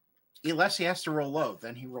 unless he has to roll low,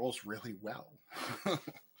 then he rolls really well.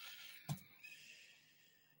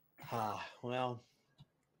 Well,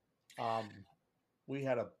 we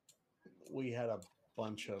had a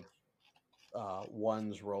bunch of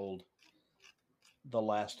 1s rolled the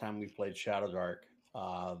last time we played Shadowdark.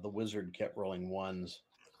 The wizard kept rolling 1s.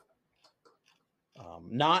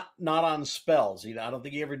 Not on spells. I don't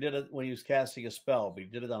think he ever did it when he was casting a spell, but he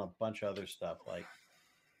did it on a bunch of other stuff. Like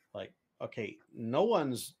okay, no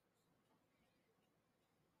one's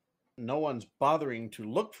bothering to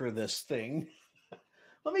look for this thing.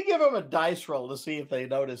 Let me give him a dice roll to see if they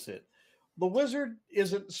notice it. The wizard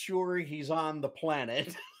isn't sure he's on the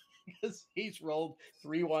planet because he's rolled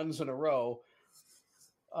 3 1s in a row.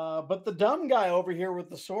 But the dumb guy over here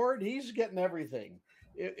with the sword, he's getting everything.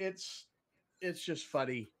 It's just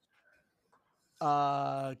funny.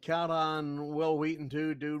 Count on Will Wheaton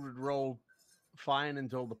too. Dude would roll fine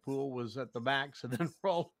until the pool was at the max and then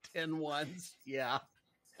roll 10 1s. Yeah.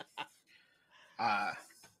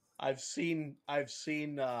 I've seen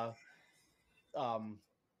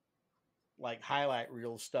like highlight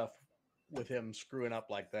reel stuff with him screwing up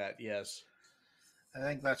like that. Yes. I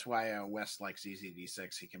think that's why Wes likes Easy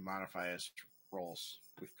D6. He can modify his rolls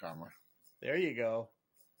with karma. There you go.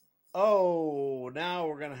 Oh, now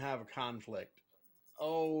we're going to have a conflict.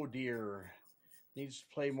 Oh, dear. Needs to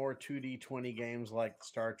play more 2D20 games like the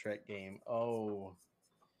Star Trek game. Oh.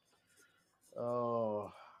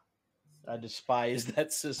 I despise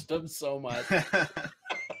that system so much.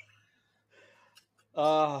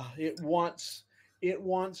 It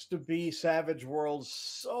wants to be Savage Worlds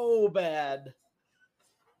so bad.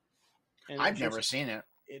 And I've never seen it.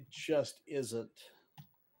 It just isn't.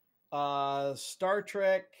 Star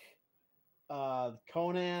Trek,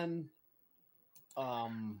 Conan.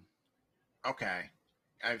 Okay,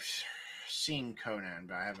 I've seen Conan,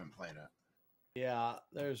 but I haven't played it. Yeah,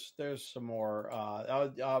 there's some more.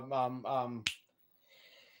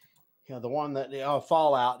 The one that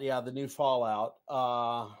Fallout. Yeah, the new Fallout.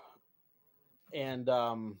 And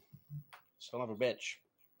son of a bitch,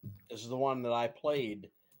 this is the one that I played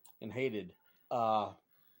and hated. Octung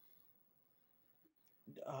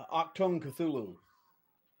Cthulhu.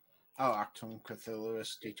 Oh, Octung Cthulhu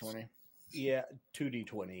is D20. Yeah,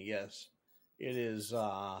 2D20. Yes, it is.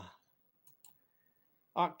 Octung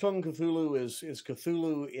Cthulhu is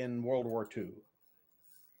Cthulhu in World War II.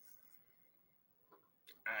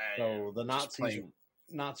 So the Nazis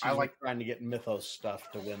are trying to get mythos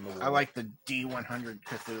stuff to win the war. I like the D100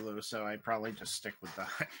 Cthulhu, so I'd probably just stick with that.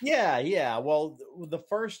 Yeah. Well, the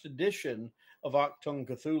first edition of Octung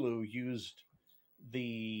Cthulhu used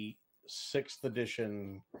the 6th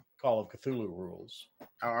edition Call of Cthulhu rules.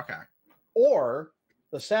 Oh, okay. Or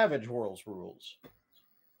the Savage Worlds rules.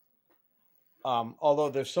 Although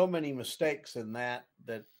there's so many mistakes in that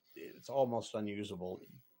it's almost unusable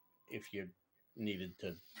if you needed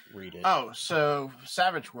to read it. Oh, so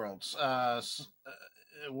Savage Worlds.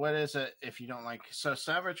 What is it if you don't like? So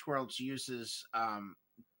Savage Worlds uses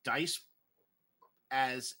dice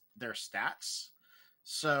as their stats.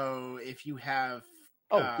 So if you have,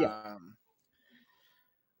 Oh, yeah.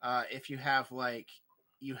 if you have like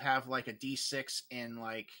a D6 in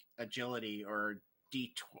like agility or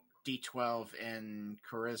D12 in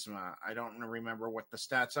charisma. I don't remember what the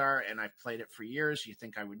stats are, and I've played it for years. You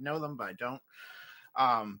think I would know them, but I don't.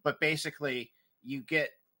 But basically, you get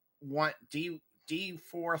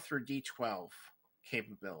D4 through D12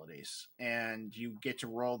 capabilities, and you get to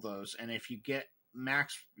roll those. And if you get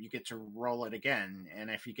max, you get to roll it again. And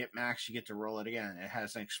if you get max, you get to roll it again. It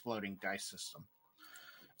has an exploding dice system.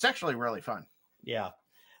 It's actually really fun. Yeah.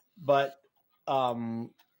 But so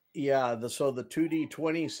the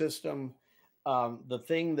 2D20 system, the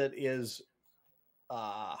thing that is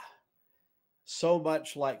so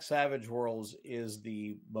much like Savage Worlds is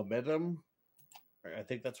the momentum. I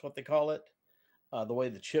think that's what they call it. The way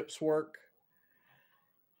the chips work.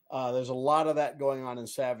 There's a lot of that going on in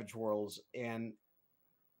Savage Worlds, and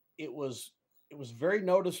it was very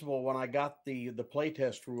noticeable when I got the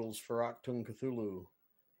playtest rules for Achtung Cthulhu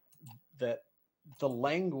that the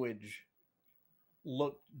language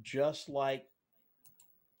felt just like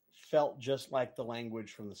the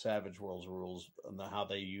language from the Savage Worlds rules and how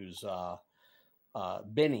they use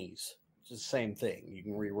bennies. It's the same thing. You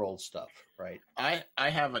can re-roll stuff, right? I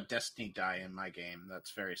have a Destiny die in my game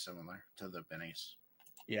that's very similar to the bennies.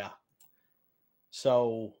 Yeah.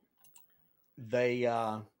 So they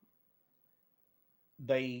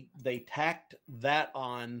tacked that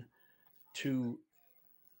on to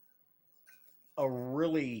a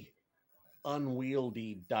really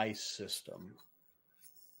unwieldy dice system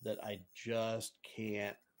that I just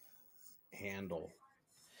can't handle.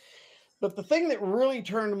 But the thing that really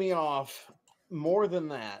turned me off more than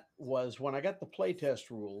that was when I got the playtest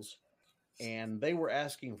rules and they were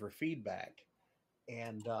asking for feedback,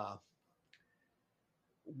 and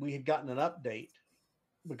we had gotten an update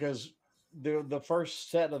because the first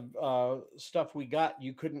set of stuff we got,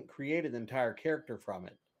 you couldn't create an entire character from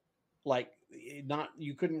it.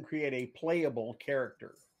 You couldn't create a playable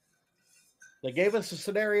character. They gave us a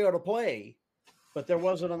scenario to play, but there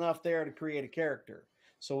wasn't enough there to create a character.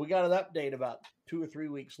 So we got an update about 2 or 3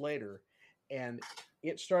 weeks later, and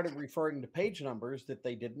it started referring to page numbers that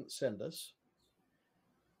they didn't send us.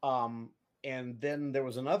 And then there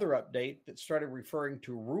was another update that started referring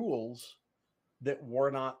to rules that were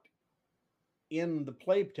not in the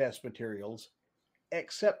play test materials,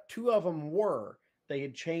 except 2 of them were. They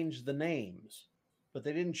had changed the names, but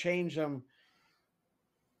they didn't change them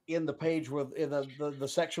in the page in the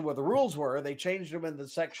section where the rules were. They changed them in the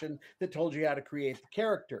section that told you how to create the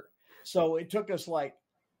character. So it took us like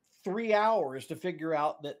 3 hours to figure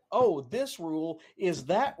out that, oh, this rule is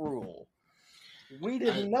that rule. We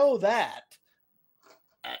didn't know that.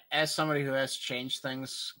 As somebody who has changed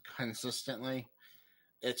things consistently,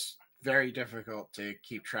 it's very difficult to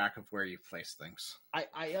keep track of where you place things.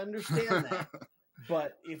 I understand that.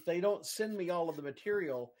 But if they don't send me all of the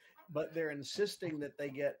material, but they're insisting that they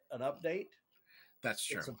get an update. That's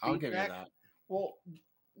true. I'll give you that. Well,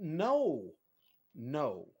 no.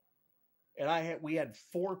 And we had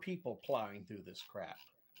 4 people plowing through this crap.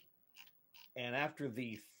 And after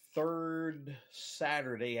the 3rd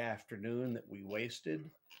Saturday afternoon that we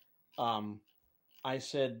wasted, I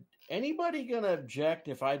said, anybody going to object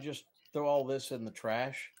if I just throw all this in the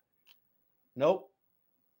trash? Nope.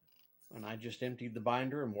 And I just emptied the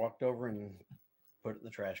binder and walked over and put it in the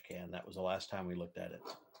trash can. That was the last time we looked at it.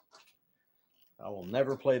 I will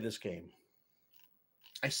never play this game.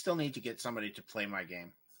 I still need to get somebody to play my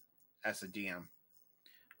game as a DM.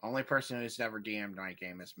 Only person who's never DM'd my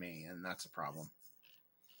game is me, and that's a problem.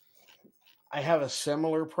 I have a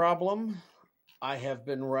similar problem. I have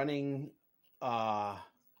been running World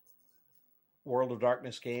of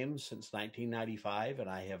Darkness games since 1995, and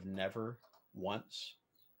I have never once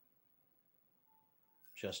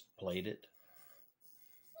just played it.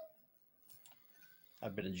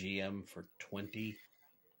 I've been a GM for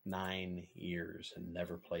 29 years and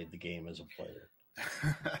never played the game as a player.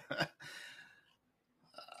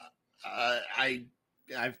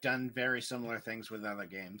 I've done very similar things with other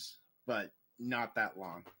games, but not that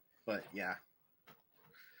long. But yeah.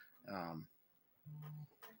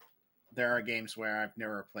 There are games where I've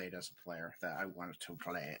never played as a player that I wanted to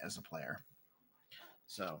play as a player.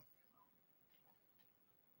 So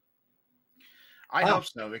I hope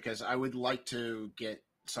so, because I would like to get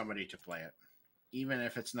somebody to play it. Even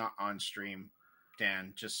if it's not on stream,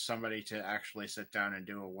 Dan, just somebody to actually sit down and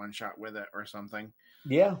do a one-shot with it or something.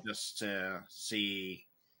 Yeah. Just to see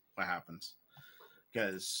what happens.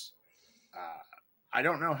 Because I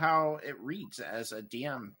don't know how it reads as a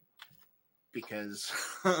DM, because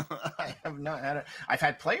I have not had it. I've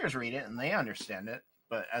had players read it and they understand it,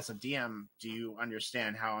 but as a DM, do you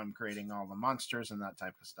understand how I'm creating all the monsters and that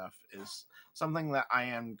type of stuff is something that I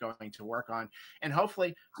am going to work on. And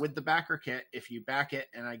hopefully with the backer kit, if you back it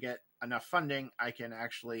and I get enough funding, I can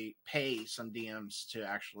actually pay some DMs to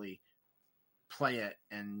actually play it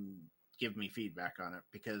and give me feedback on it,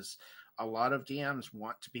 because a lot of DMs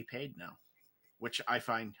want to be paid now, which I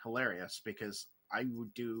find hilarious, because I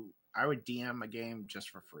would DM a game just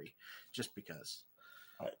for free, just because.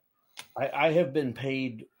 I have been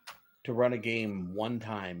paid to run a game one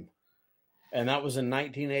time, and that was in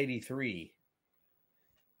 1983.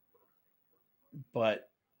 But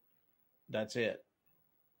that's it.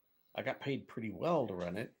 I got paid pretty well to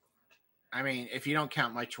run it. I mean, if you don't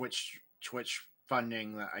count my Twitch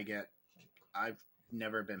funding that I get, I've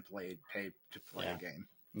never been paid to play a game.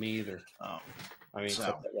 Me either. I mean,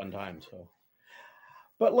 except that one time. So,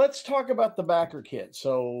 but let's talk about the backer kit.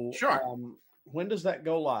 So, sure. When does that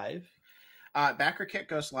go live? Backer kit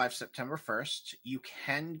goes live September 1st. You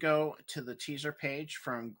can go to the teaser page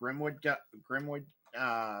from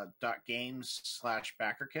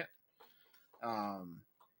Grimwood.games/backer kit,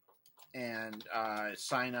 and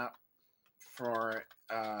sign up for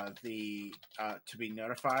to be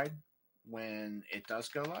notified when it does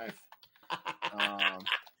go live.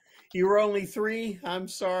 You were only 3. I'm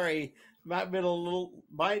sorry. Might have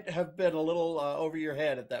been a little over your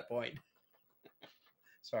head at that point.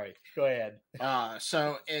 Sorry. Go ahead.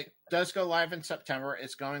 So it does go live in September.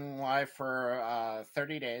 It's going live for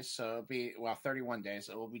 30 days. So it'll be 31 days.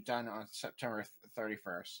 It will be done on September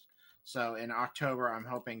 31st. So in October, I'm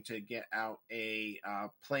hoping to get out a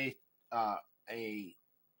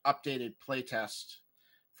updated play test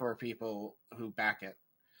for people who back it.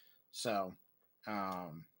 So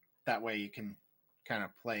that way you can kind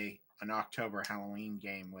of play an October Halloween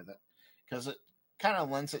game with it, because it kind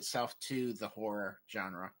of lends itself to the horror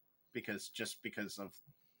genre because of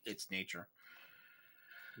its nature.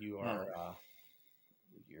 You are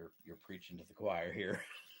you're preaching to the choir here.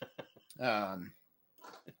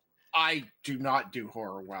 I do not do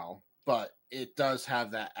horror well, but it does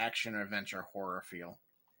have that action adventure horror feel.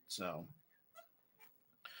 So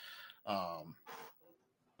the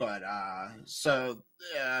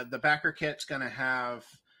backer kit's going to have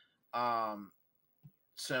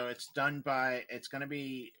so it's going to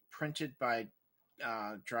be printed by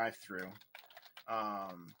Drive-Thru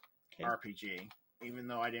RPG. Even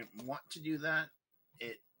though I didn't want to do that,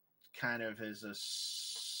 it kind of is a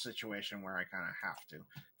situation where I kind of have to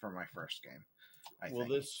for my first game. Will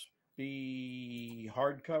this be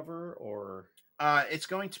hardcover or? It's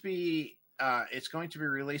going to be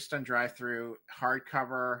released on Drive-Thru,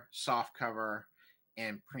 hardcover, softcover,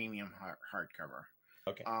 and premium hardcover.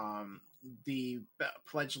 Okay. The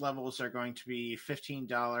pledge levels are going to be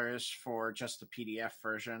 $15 for just the PDF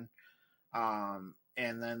version. And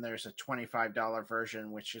then there's a $25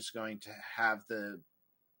 version, which is going to have the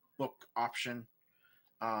book option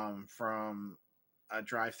from a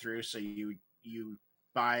Drive-Thru. So you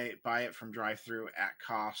buy it from Drive-Thru at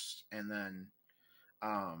cost, and then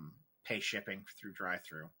pay shipping through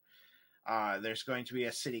Drive-Thru. There's going to be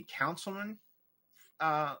a city councilman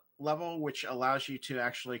level, which allows you to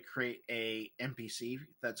actually create a NPC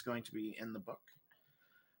that's going to be in the book.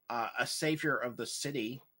 A savior of the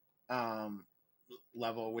city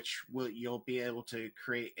level, which you'll be able to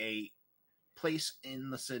create a place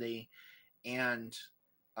in the city and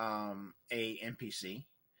a NPC.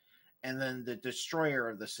 And then the destroyer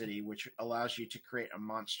of the city, which allows you to create a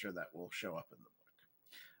monster that will show up in the book.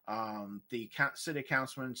 The city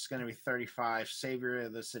councilman is going to be 35, savior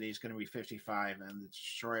of the city is going to be 55, and the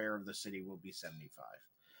destroyer of the city will be 75.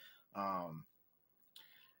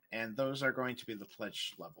 And those are going to be the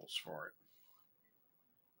pledge levels for it.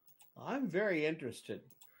 I'm very interested.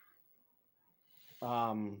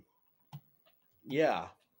 Yeah.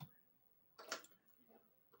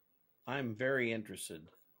 I'm very interested.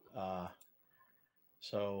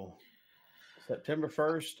 So September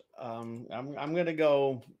 1st, I'm going to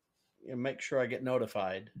go and make sure I get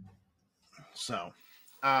notified. So,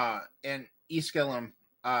 in East Gillum,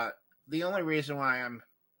 the only reason why I'm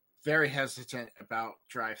very hesitant about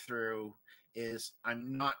Drive-Thru is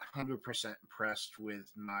I'm not 100% impressed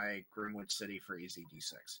with my Grimwood City for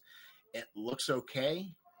EZD6. It looks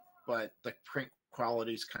okay, but the print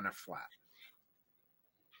quality is kind of flat.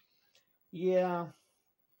 Yeah,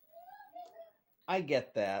 I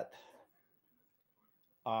get that.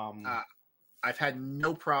 I've had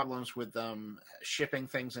no problems with them shipping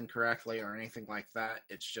things incorrectly or anything like that.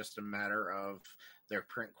 It's just a matter of their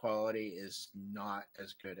print quality is not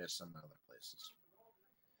as good as some other places.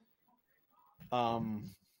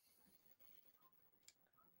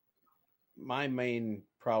 my main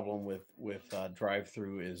problem with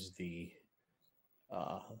drive-through is the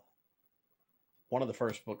one of the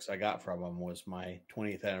first books I got from them was my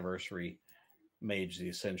 20th anniversary Mage the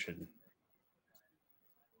Ascension,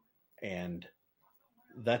 and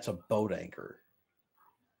that's a boat anchor,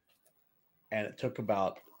 and it took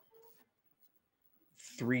about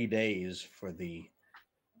 3 days for the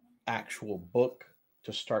actual book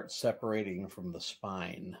to start separating from the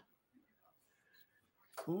spine.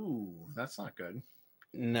 Ooh, that's not good.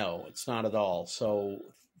 No, it's not at all. So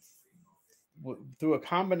through a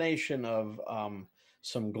combination of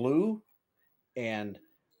some glue and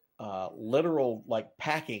literal like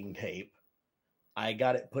packing tape, I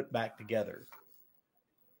got it put back together,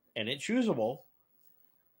 and it's usable,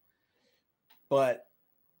 but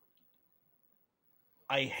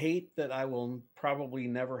I hate that I will probably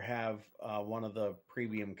never have one of the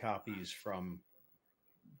premium copies from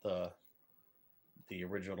the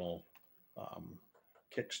original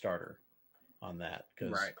Kickstarter on that,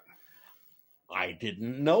 because Right. I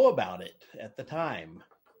didn't know about it at the time.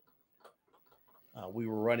 We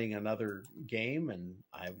were running another game, and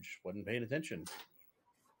I just wasn't paying attention.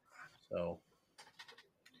 So,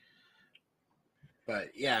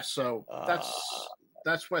 but yeah, so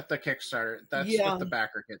that's what the Kickstarter. That's what the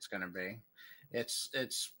backer kit's going to be. It's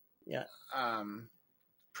yeah,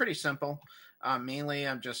 pretty simple. Mainly,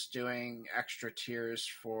 I'm just doing extra tiers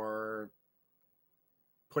for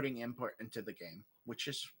putting input into the game, which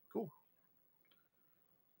is cool.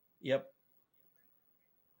 Yep.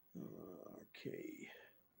 Okay.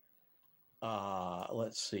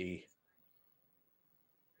 Let's see.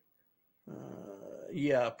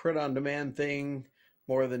 Yeah, print on demand thing,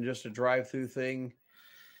 more than just a drive-through thing.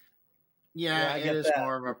 Yeah, it is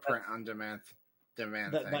more of a print on demand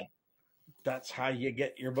thing. That's how you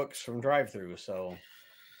get your books from drive-through. So,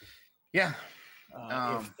 yeah.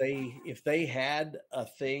 If they had a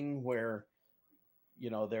thing where,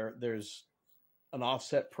 there's an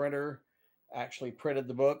offset printer actually printed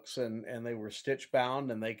the books and they were stitch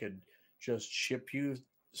bound and they could just ship you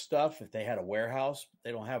stuff. If they had a warehouse,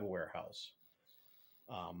 they don't have a warehouse.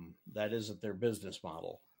 That isn't their business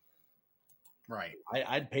model. Right.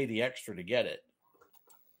 I'd pay the extra to get it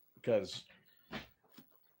because.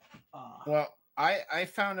 Well, I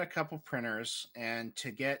found a couple printers, and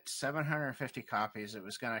to get 750 copies, it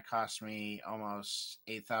was going to cost me almost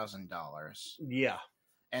 $8,000. Yeah.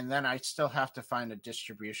 And then I still have to find a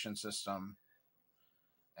distribution system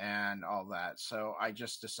and all that. So I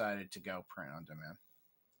just decided to go print on demand.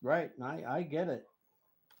 Right. I get it.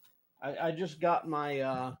 I just got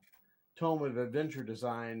my Tome of Adventure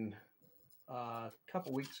Design a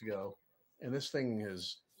couple weeks ago, and this thing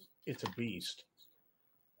it's a beast.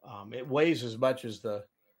 It weighs as much as the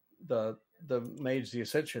Mage the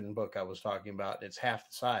Ascension book I was talking about. It's half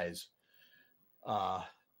the size.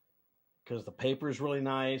 Because the paper is really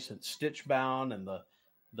nice. It's stitch bound, and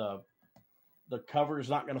the cover is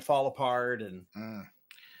not going to fall apart. And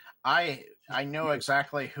I know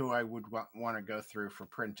exactly who I would want to go through for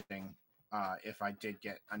printing if I did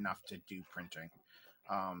get enough to do printing.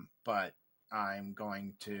 But I'm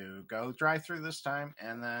going to go drive through this time,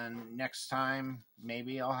 and then next time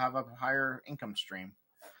maybe I'll have a higher income stream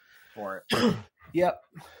for it. Yep.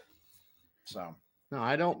 So no,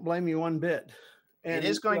 I don't blame you one bit. And it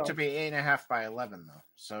is going to be 8.5 by 11 though,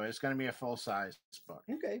 so it's going to be a full size book.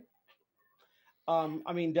 Okay.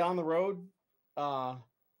 I mean, down the road, I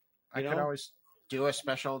could always do a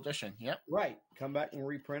special edition. Yep. Right. Come back and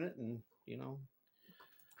reprint it, and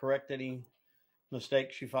correct any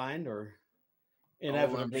mistakes you find, or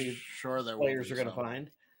inevitably, sure there players are going to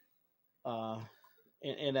find.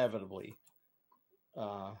 Inevitably.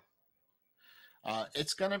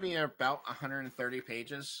 It's going to be about 130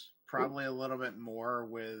 pages. Probably a little bit more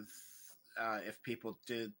with if people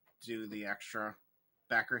did do the extra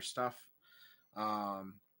backer stuff.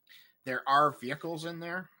 There are vehicles in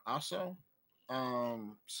there also.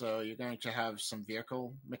 So you're going to have some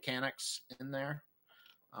vehicle mechanics in there,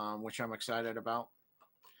 which I'm excited about.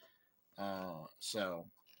 So,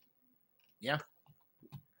 yeah.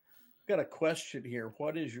 Got a question here.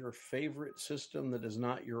 What is your favorite system that is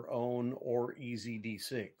not your own or Easy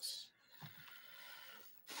D6?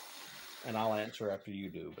 And I'll answer after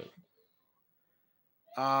you do, but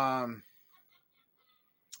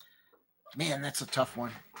man, that's a tough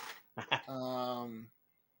one.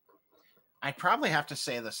 I'd probably have to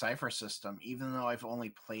say the Cypher system, even though I've only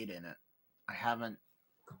played in it. I haven't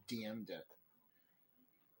DM'd it.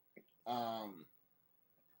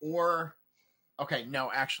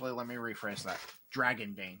 Actually, let me rephrase that.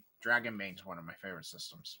 Dragonbane. Dragonbane's one of my favorite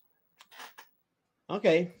systems.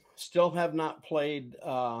 Okay. Still have not played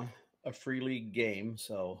a free league game,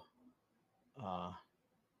 so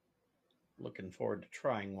looking forward to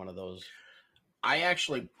trying one of those. I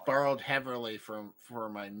actually borrowed heavily for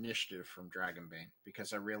my initiative from Dragonbane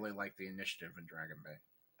because I really like the initiative in Dragonbane.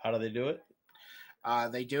 How do they do it?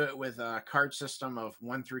 They do it with a card system of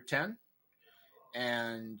 1 through 10,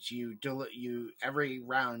 and you every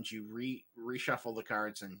round you reshuffle the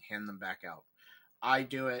cards and hand them back out. I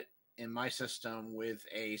do it in my system with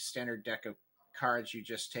a standard deck of cards. You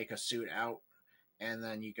just take a suit out, and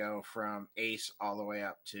then you go from ace all the way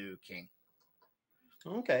up to king.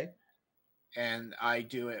 Okay. And I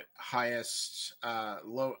do it highest,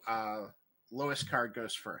 lowest card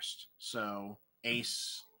goes first. So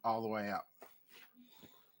ace all the way up.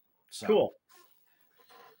 So. Cool.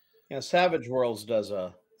 Yeah, Savage Worlds does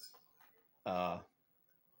a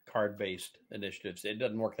card-based initiatives. It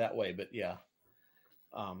doesn't work that way, but yeah.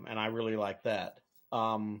 And I really like that.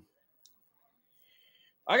 I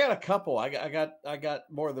got a couple. I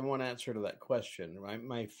got more than one answer to that question.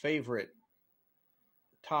 My favorite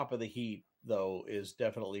top of the heap, though, is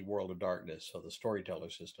definitely World of Darkness. So the storyteller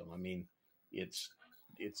system. I mean, it's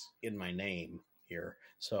in my name here.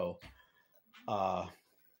 So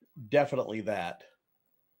definitely that.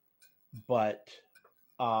 But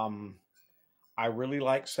I really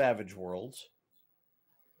like Savage Worlds.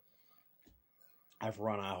 I've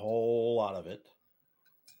run a whole lot of it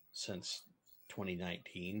since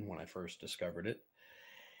 2019 when I first discovered it.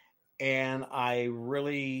 And I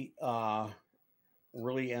really,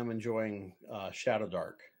 really am enjoying Shadow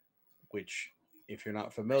Dark, which, if you're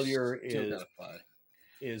not familiar,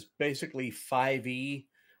 is basically 5e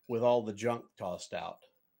with all the junk tossed out.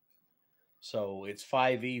 So it's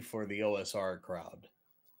 5e for the OSR crowd.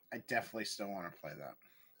 I definitely still want to play that.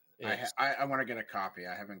 I want to get a copy.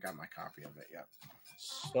 I haven't got my copy of it yet.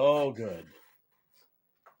 So good.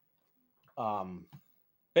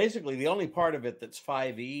 Basically, the only part of it that's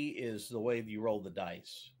 5e is the way you roll the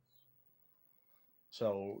dice.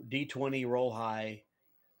 So D20, roll high,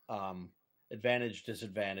 advantage,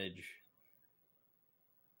 disadvantage.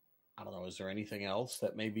 I don't know. Is there anything else?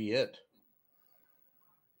 That may be it.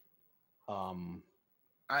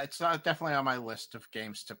 It's definitely on my list of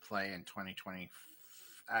games to play in 2020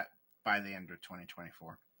 by the end of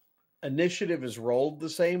 2024. Initiative is rolled the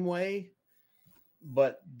same way,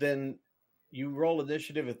 but then you roll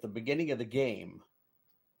initiative at the beginning of the game,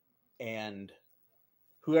 and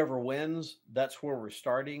whoever wins, that's where we're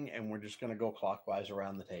starting, and we're just going to go clockwise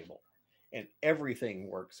around the table. And everything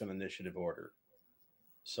works in initiative order.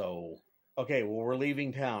 So, okay, well, we're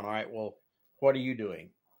leaving town. All right, well, what are you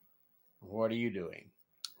doing? What are you doing?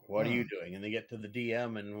 What are you doing? And they get to the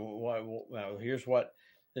DM, and well, here's what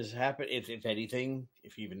has happened. If anything,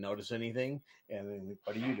 if you even notice anything, and then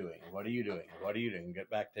what are you doing? What are you doing? What are you doing? Get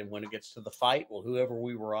back to when it gets to the fight. Well, whoever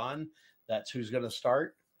we were on, that's who's going to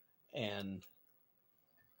start. And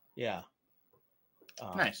yeah,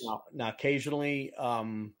 nice. Now occasionally,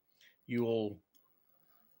 you will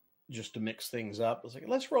just to mix things up. It's like,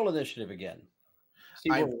 let's roll initiative again. See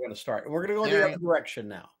where we're going to start. And we're going to go the other direction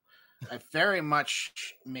now. I very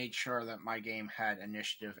much made sure that my game had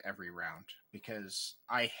initiative every round because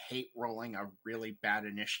I hate rolling a really bad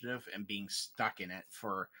initiative and being stuck in it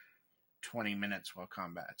for 20 minutes while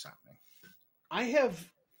combat's happening. I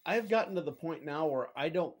have gotten to the point now where I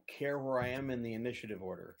don't care where I am in the initiative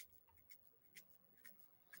order.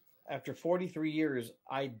 After 43 years,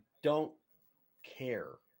 I don't care.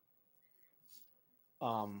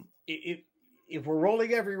 If we're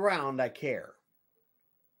rolling every round, I care.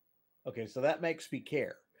 Okay, so that makes me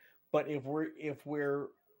care. But if we're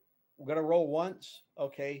gonna roll once,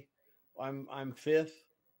 okay, I'm fifth.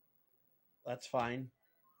 That's fine.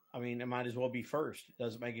 I mean, it might as well be first. It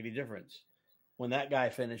doesn't make any difference. When that guy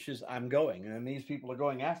finishes, I'm going, and then these people are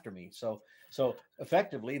going after me. So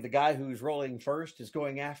effectively, the guy who's rolling first is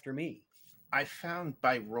going after me. I found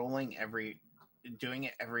by doing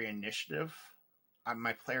it every initiative,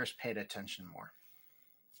 my players paid attention more.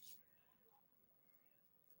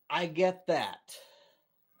 I get that.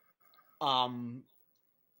 And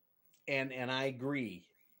I agree.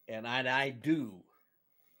 And I do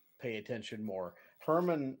pay attention more.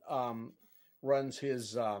 Herman runs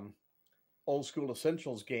his old school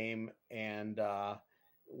essentials game, and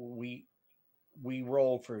we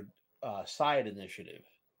roll for side initiative.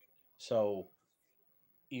 So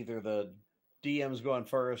either the DM's going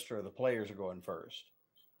first or the players are going first.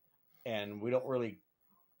 And we don't really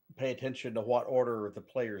pay attention to what order the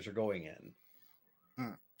players are going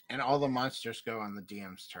in. And all the monsters go on the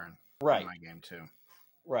DM's turn. Right. In my game too.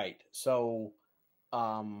 Right. So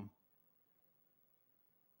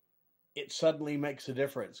it suddenly makes a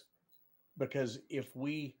difference because if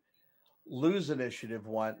we lose initiative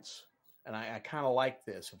once, and I kind of like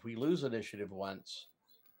this. If we lose initiative once,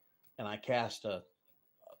 and I cast a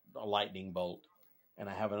lightning bolt, and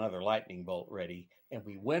I have another lightning bolt ready, and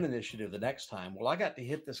we win initiative the next time, well, I got to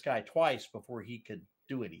hit this guy twice before he could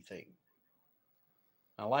do anything.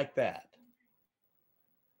 I like that.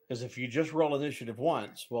 Because if you just roll initiative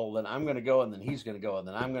once, well, then I'm going to go, and then he's going to go, and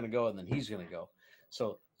then I'm going to go, and then he's going to go.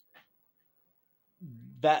 So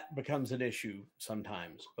that becomes an issue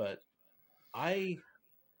sometimes. But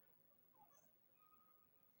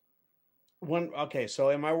so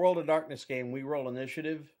in my World of Darkness game, we roll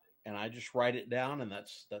initiative, and I just write it down, and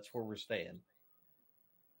that's where we're staying.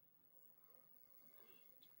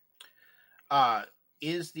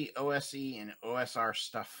 Is the OSE and OSR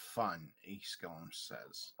stuff fun? Escombe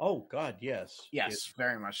says. Oh God, yes, yes,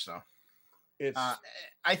 very much so. It's.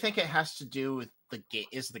 I think it has to do with the game.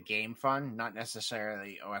 Is the game fun? Not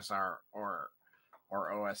necessarily OSR or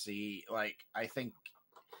OSE. Like, I think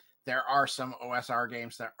there are some OSR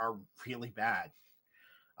games that are really bad.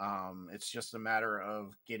 It's just a matter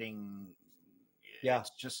of getting. Yeah, it's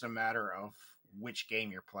just a matter of which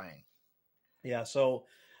game you're playing. Yeah, so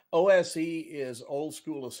OSE is Old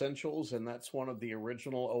School Essentials, and that's one of the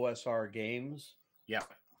original OSR games. Yeah.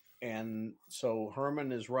 And so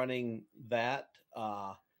Herman is running that.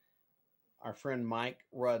 Our friend Mike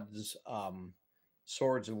runs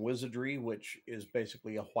Swords and Wizardry, which is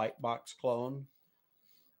basically a white box clone.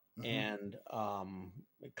 Mm-hmm. And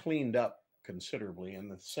it cleaned up considerably.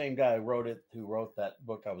 And the same guy who wrote that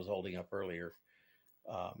book I was holding up earlier,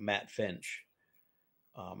 Matt Finch.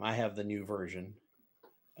 I have the new version.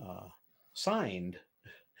 Signed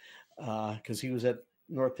because he was at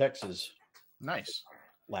North Texas. Nice.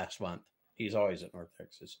 Last month. He's always at North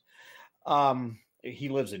Texas. He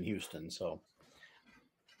lives in Houston, so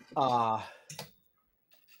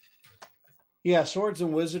yeah, Swords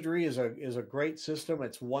and Wizardry is a great system.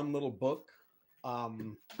 It's one little book.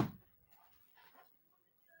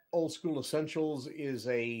 Old School Essentials is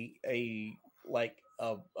a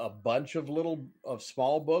bunch of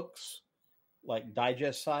small books, like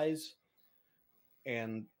digest size,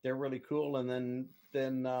 and they're really cool. And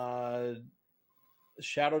then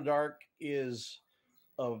Shadow Dark is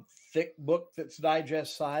a thick book that's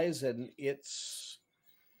digest size, and it's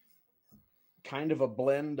kind of a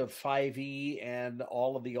blend of 5e and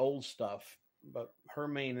all of the old stuff. But her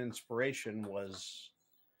main inspiration was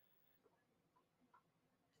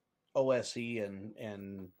OSE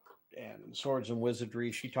and Swords and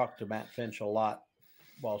Wizardry. She talked to Matt Finch a lot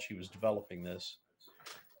while she was developing this.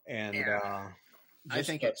 And yeah. I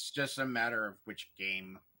think it's just a matter of which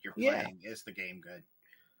game you're playing. Yeah. Is the game good?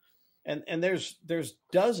 And there's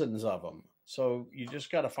dozens of them, so you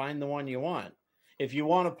just got to find the one you want. If you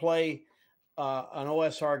want to play an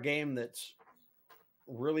OSR game that's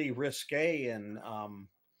really risque and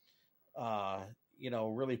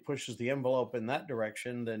really pushes the envelope in that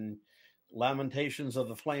direction, then Lamentations of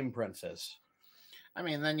the Flame Princess. I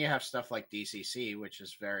mean, then you have stuff like DCC, which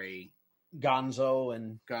is very Gonzo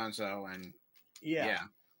and yeah.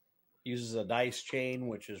 Uses a dice chain,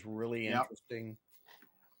 which is really interesting.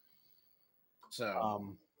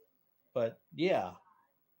 So, but yeah,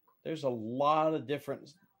 there's a lot of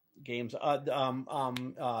different games.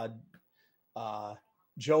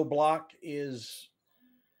 Joe Block is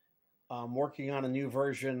working on a new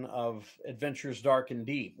version of Adventures Dark and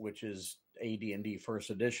Deep, which is AD&D First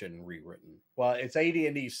Edition rewritten. Well, it's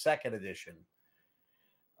AD&D Second Edition,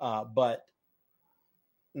 but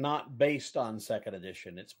not based on Second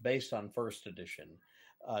Edition. It's based on First Edition.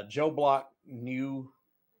 Joe Block knew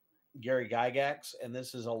Gary Gygax, and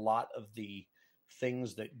this is a lot of the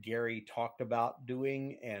things that Gary talked about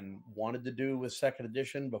doing and wanted to do with Second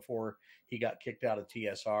Edition before he got kicked out of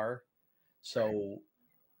TSR. So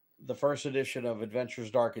the First Edition of Adventures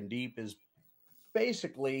Dark and Deep is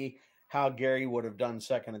basically how Gary would have done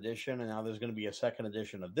Second Edition, and now there's going to be a Second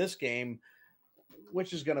Edition of this game,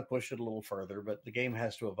 which is going to push it a little further, but the game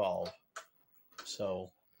has to evolve.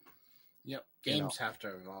 So, yep, games have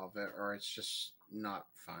to evolve it, or it's just not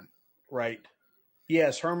fun. Right.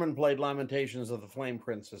 Yes, Herman played Lamentations of the Flame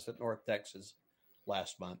Princess at North Texas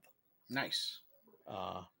last month. Nice.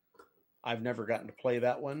 I've never gotten to play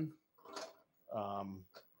that one.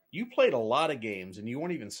 You played a lot of games, and you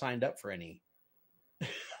weren't even signed up for any.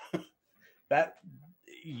 That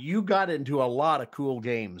you got into a lot of cool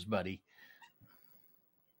games, buddy,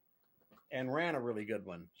 and ran a really good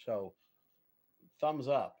one. So, thumbs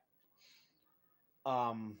up.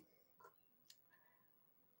 Well,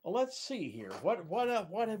 let's see here. What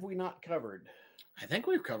have we not covered? I think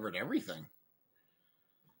we've covered everything.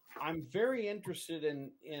 I'm very interested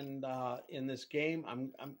in this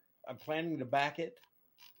game. I'm planning to back it.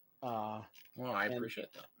 Well, I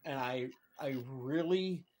appreciate that. And I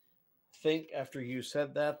really think after you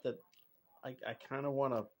said that I kind of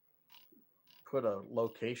want to put a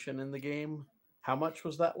location in the game. How much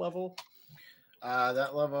was that level?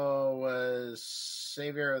 That level was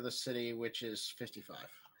Savior of the City, which is 55.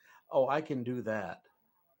 Oh, I can do that.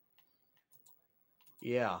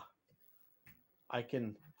 Yeah, I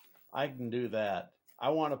can do that. I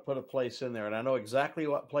want to put a place in there, and I know exactly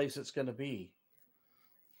what place it's going to be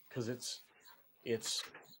because it's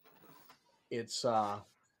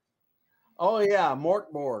oh yeah,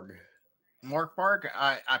 Morkborg. Morkborg,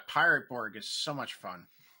 Pirate Borg is so much fun.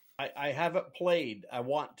 I haven't played. I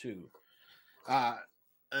want to.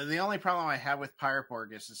 The only problem I have with Pirate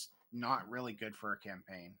Borg is it's not really good for a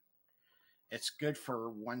campaign. It's good for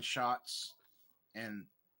one shots, and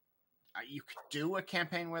you could do a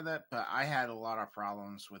campaign with it, but I had a lot of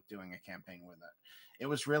problems with doing a campaign with it. It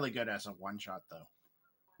was really good as a one shot, though.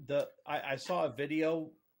 I saw a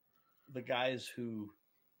video. The guys who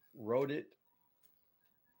wrote it,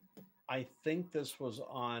 I think this was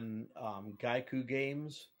on Grimwood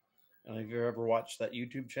Games. I don't know if you've ever watched that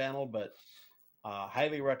YouTube channel, but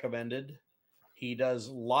highly recommended. He does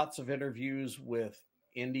lots of interviews with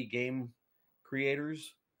indie game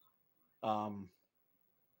creators.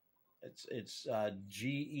 It's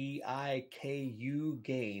Geiku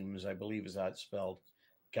Games, I believe is how it's spelled.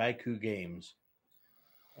 Grimwood Games.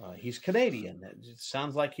 He's Canadian. It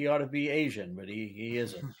sounds like he ought to be Asian, but he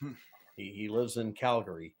isn't. he lives in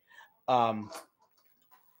Calgary. But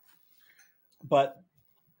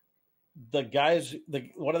the guys,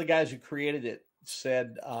 one of the guys who created it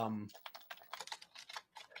said,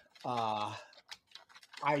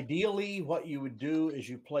 ideally, what you would do is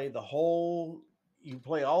you play all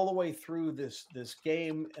the way through this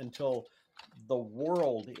game until the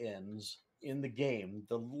world ends in the game.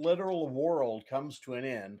 The literal world comes to an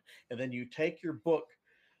end, and then you take your book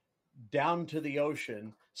down to the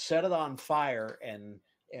ocean, set it on fire, and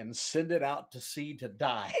send it out to sea to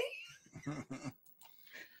die.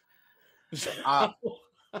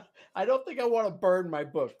 I don't think I want to burn my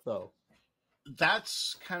book, though.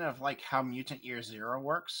 That's kind of like how Mutant Year Zero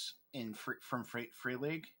works in Free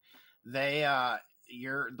League. The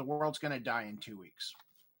world's going to die in 2 weeks.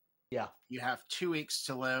 Yeah, you have 2 weeks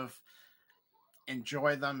to live.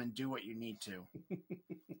 Enjoy them and do what you need to.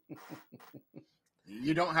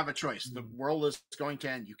 You don't have a choice. The world is going to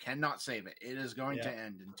end. You cannot save it. It is going to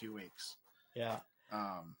end in 2 weeks. Yeah.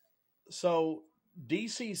 So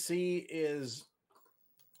DCC is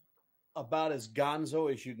about as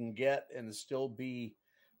gonzo as you can get and still be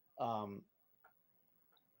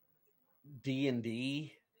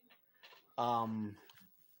D&D.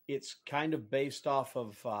 It's kind of based off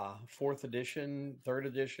of 4th edition, 3rd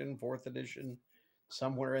edition, 4th edition,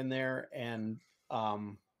 somewhere in there. And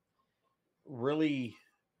really,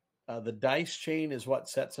 the dice chain is what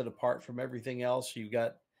sets it apart from everything else. You've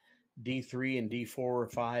got D3 and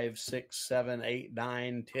D4, 5, 6, 7, 8,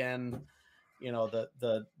 9, 10. You know,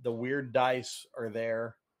 the weird dice are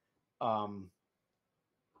there.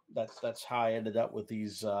 That's how I ended up with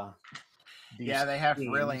these yeah, they have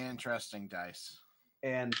really interesting dice.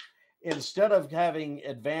 And instead of having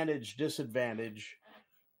advantage, disadvantage,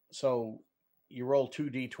 so you roll 2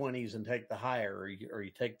 D20s and take the higher, or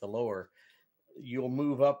you take the lower, you'll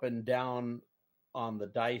move up and down on the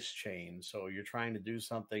dice chain. So you're trying to do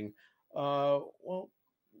something. Well,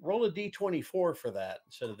 roll a D24 for that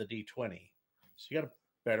instead of the D20. So you got a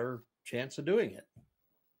better chance of doing it.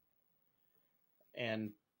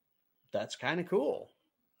 And that's kind of cool.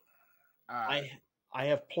 I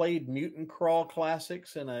have played Mutant Crawl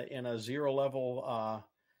Classics in a 0 level,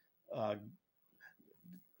 not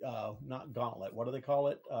gauntlet. What do they call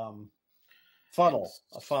it? Funnel.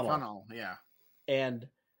 A funnel. Funnel, yeah. And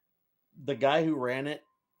the guy who ran it,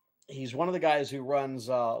 he's one of the guys who runs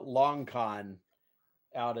Long Con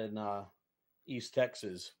out in East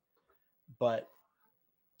Texas. But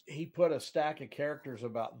he put a stack of characters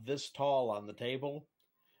about this tall on the table,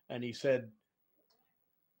 and he said,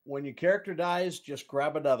 when your character dies, just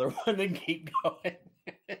grab another one and keep going.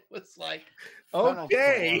 It was like,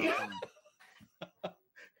 okay.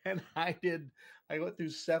 And I went through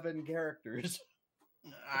 7 characters.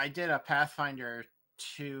 I did a Pathfinder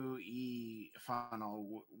 2E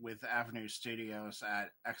funnel with Avenue Studios at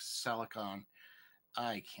Excelicon.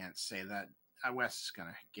 I can't say that. Wes is going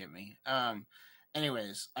to get me.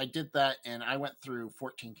 Anyways, I did that, and I went through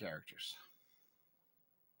 14 characters.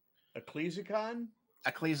 Ecclesiacon?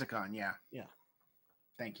 Ecclesiacon, yeah. Yeah.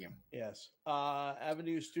 Thank you. Yes.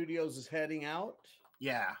 Avenue Studios is heading out.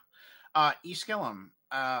 Yeah. Eskilum,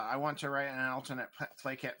 I want to write an alternate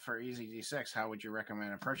play kit for Easy D6. How would you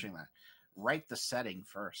recommend approaching that? Write the setting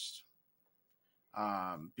first.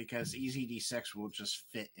 Because Easy D6 will just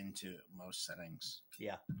fit into most settings.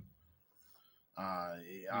 Yeah.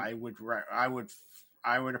 I would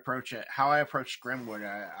approach it how I approached Grimwood.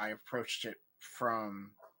 I approached it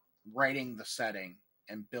from writing the setting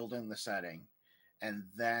and building the setting, and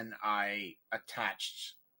then I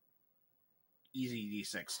attached Easy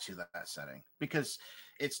D6 to that setting because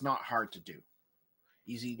it's not hard to do.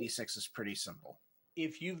 Easy D6 is pretty simple.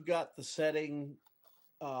 If you've got the setting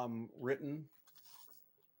written,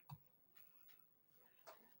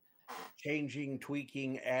 changing,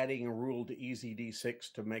 tweaking, adding a rule to Easy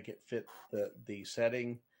D6 to make it fit the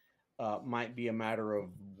setting might be a matter of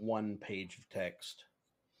one page of text.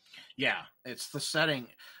 Yeah, it's the setting.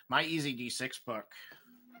 My Easy D6 book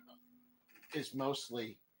is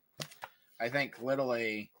mostly, I think,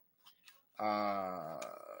 literally,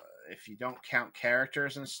 if you don't count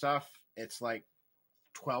characters and stuff, it's like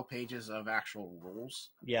 12 pages of actual rules.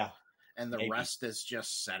 Yeah. And the rest is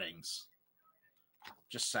just settings.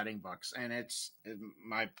 Just setting books. And it's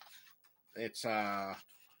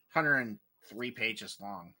 103 pages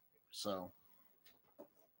long. So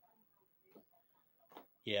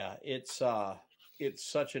yeah, it's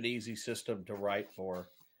such an easy system to write for.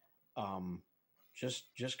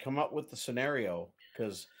 Just come up with the scenario,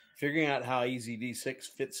 because figuring out how Easy D6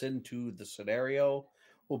 fits into the scenario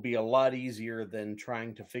will be a lot easier than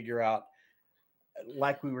trying to figure out,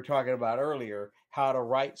 like we were talking about earlier, how to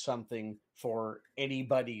write something for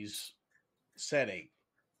anybody's setting.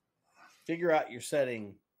 Figure out your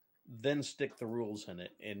setting, then stick the rules in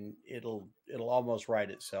it, and it'll almost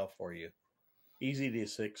write itself for you. Easy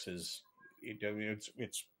D6 is,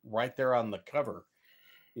 it's right there on the cover.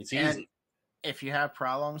 It's easy. And if you have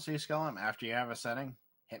problems, Eskilum, after you have a setting,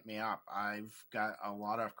 hit me up. I've got a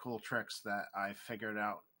lot of cool tricks that I figured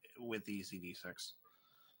out with Easy D6.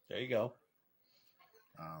 There you go.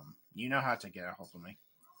 You know how to get a hold of me.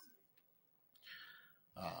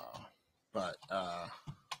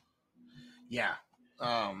 Yeah.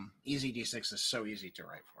 Easy D6 is so easy to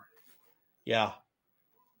write for. Yeah.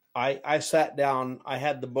 I sat down, I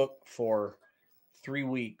had the book for 3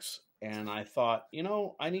 weeks, and I thought,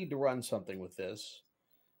 I need to run something with this.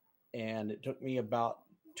 And it took me about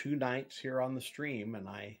 2 nights here on the stream, and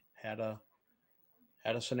I had a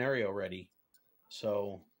scenario ready.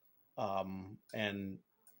 So, and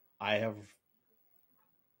I have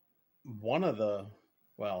one of the,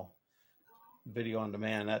 video on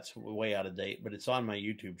demand, that's way out of date, but it's on my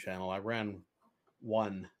YouTube channel. I ran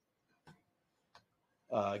one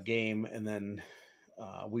game, and then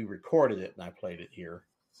we recorded it, and I played it here.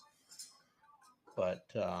 But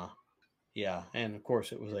yeah, and of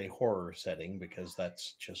course it was a horror setting, because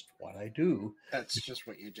that's just what I do. That's just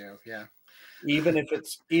what you do, yeah.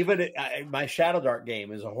 My Shadow Dark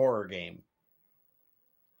game is a horror game.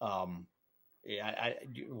 Yeah,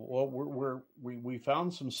 we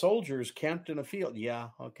found some soldiers camped in a field. Yeah,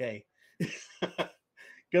 okay.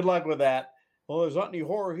 Good luck with that. Well, there's not any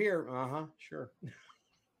horror here. Sure.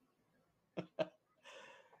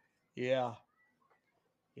 Yeah.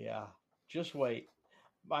 Just wait.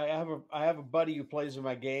 I have a buddy who plays in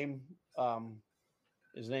my game.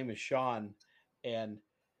 His name is Sean, and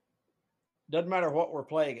doesn't matter what we're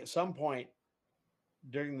playing. At some point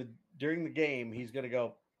during the game, he's going to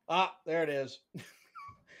go, there it is.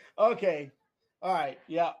 Okay. All right.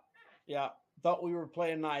 Yeah. Thought we were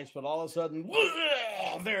playing nice, but all of a sudden,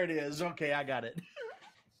 there it is. Okay, I got it.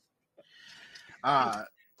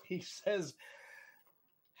 He says,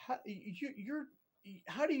 how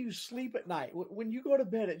do you sleep at night? When you go to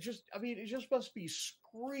bed, it just must be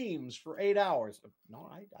screams for 8 hours.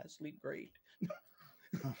 No, I sleep great.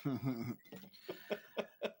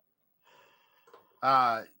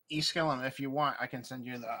 Eskilum, if you want, I can send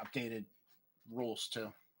you the updated rules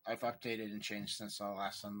too. I've updated and changed since I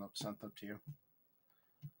last sent them to you.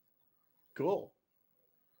 Cool.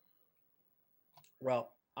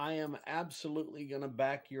 Well, I am absolutely going to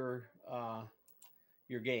back your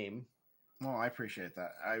game. Well, I appreciate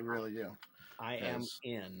that. I really do. I am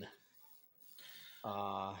in.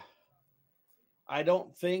 I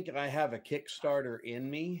don't think I have a Kickstarter in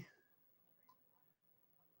me.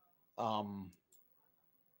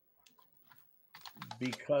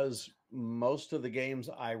 Because most of the games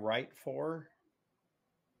I write for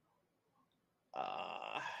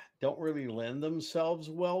don't really lend themselves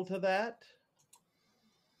well to that.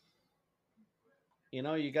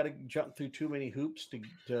 You got to jump through too many hoops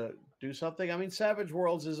to do something. I mean, Savage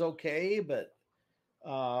Worlds is okay, but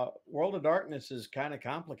World of Darkness is kind of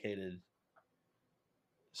complicated.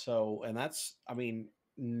 So, and that's, I mean,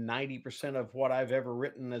 90% of what I've ever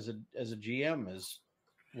written as a GM is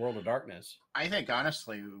World of Darkness. I think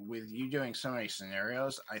honestly, with you doing so many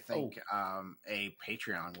scenarios, I think Oh. a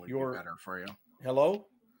Patreon would be better for you. Hello?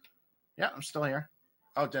 Yeah, I'm still here.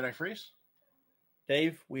 Oh, did I freeze?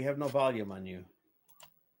 Dave, we have no volume on you.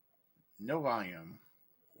 No volume.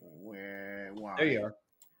 Where? Why? There you are.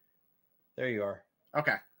 There you are.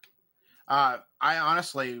 Okay. I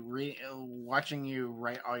honestly, watching you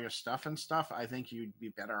write all your stuff and stuff, I think you'd be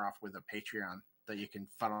better off with a Patreon that you can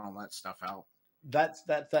funnel all that stuff out. That's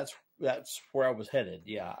where I was headed.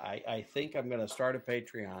 Yeah, I think I'm going to start a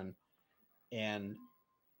Patreon, and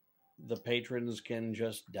the patrons can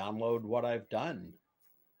just download what I've done.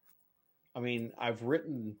 I mean, I've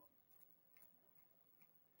written,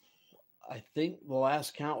 I think the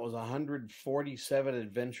last count was 147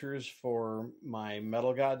 adventures for my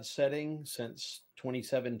Metal God setting since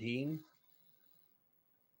 2017.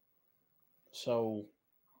 So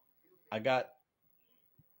I got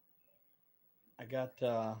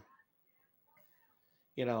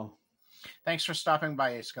Thanks for stopping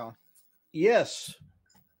by, Ace Skull. Yes.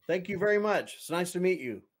 Thank you very much. It's nice to meet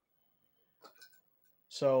you.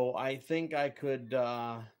 So I think I could,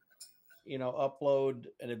 upload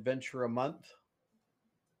an adventure a month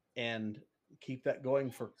and keep that going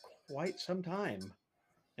for quite some time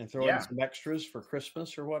and throw in some extras for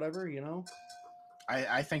Christmas or whatever,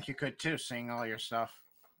 I think you could too, seeing all your stuff.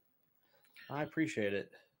 I appreciate it.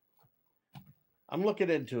 I'm looking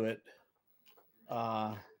into it.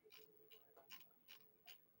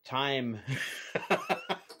 Time.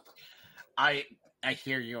 I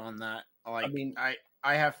hear you on that. Like, I mean,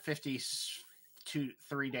 I have 3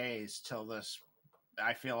 days till this.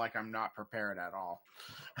 I feel like I'm not prepared at all.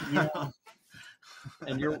 Yeah.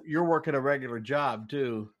 And you're working a regular job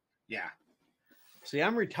too. Yeah. See,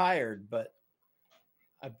 I'm retired, but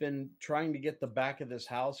I've been trying to get the back of this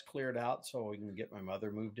house cleared out so we can get my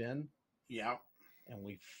mother moved in. Yeah. And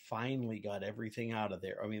we finally got everything out of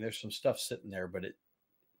there. I mean, there's some stuff sitting there, but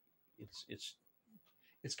it's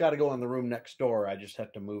got to go in the room next door. I just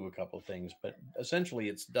have to move a couple of things, but essentially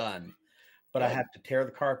it's done. But I have to tear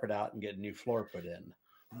the carpet out and get a new floor put in.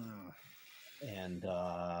 And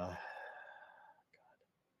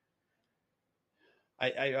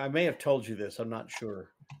I may have told you this. I'm not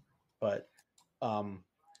sure, but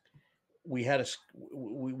we had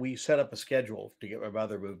we set up a schedule to get my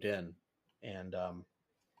mother moved in, and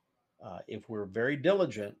if we're very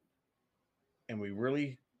diligent and we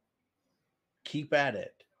really keep at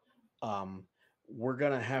it, we're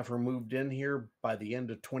going to have her moved in here by the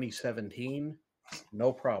end of 2017.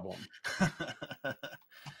 No problem.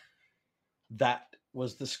 That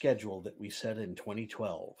was the schedule that we set in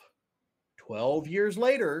 2012. 12 years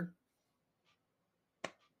later.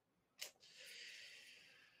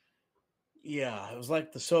 Yeah, it was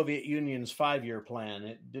like the Soviet Union's 5-year plan.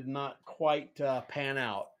 It did not quite pan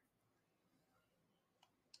out.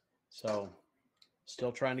 So,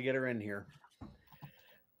 still trying to get her in here.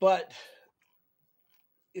 But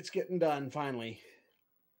it's getting done finally.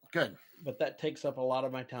 Good. But that takes up a lot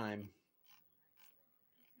of my time.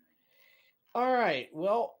 All right.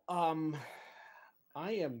 Well, I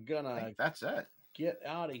am gonna that's it. Get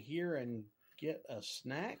out of here and get a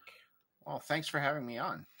snack. Well, thanks for having me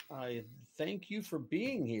on. I thank you for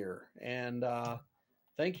being here, and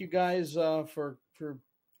thank you guys for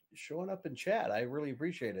showing up in chat. I really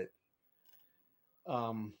appreciate it.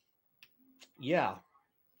 Yeah,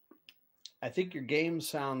 I think your game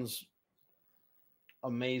sounds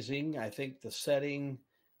amazing. I think the setting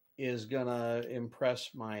is gonna impress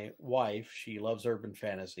my wife. She loves urban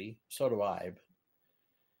fantasy. So do I.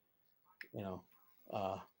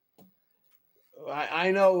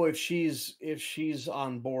 I know if she's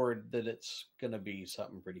on board that it's gonna be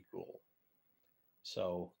something pretty cool.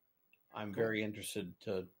 So I'm very interested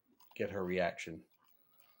to get her reaction.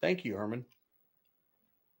 Thank you, Herman.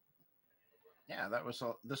 Yeah,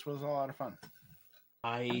 this was a lot of fun.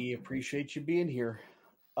 I appreciate you being here.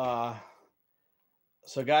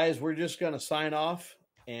 So guys, we're just gonna sign off,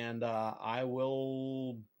 and I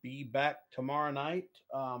will be back tomorrow night.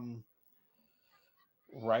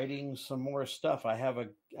 Writing some more stuff. I have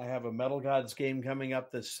a Metal Gods game coming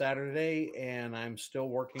up this Saturday, and I'm still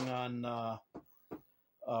working on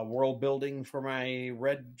world building for my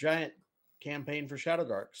Red Giant campaign for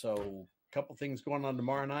Shadowdark. So a couple things going on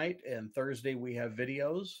tomorrow night, and Thursday we have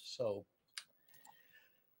videos. So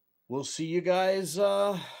we'll see you guys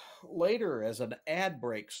later as an ad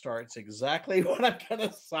break starts exactly when I'm going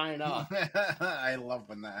to sign off. I love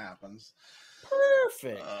when that happens.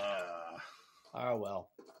 Perfect. Oh, well.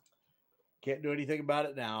 Can't do anything about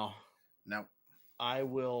it now. No. I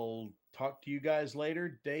will talk to you guys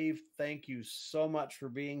later. Dave, thank you so much for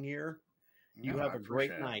being here. You have a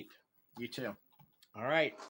great night. You too. All right.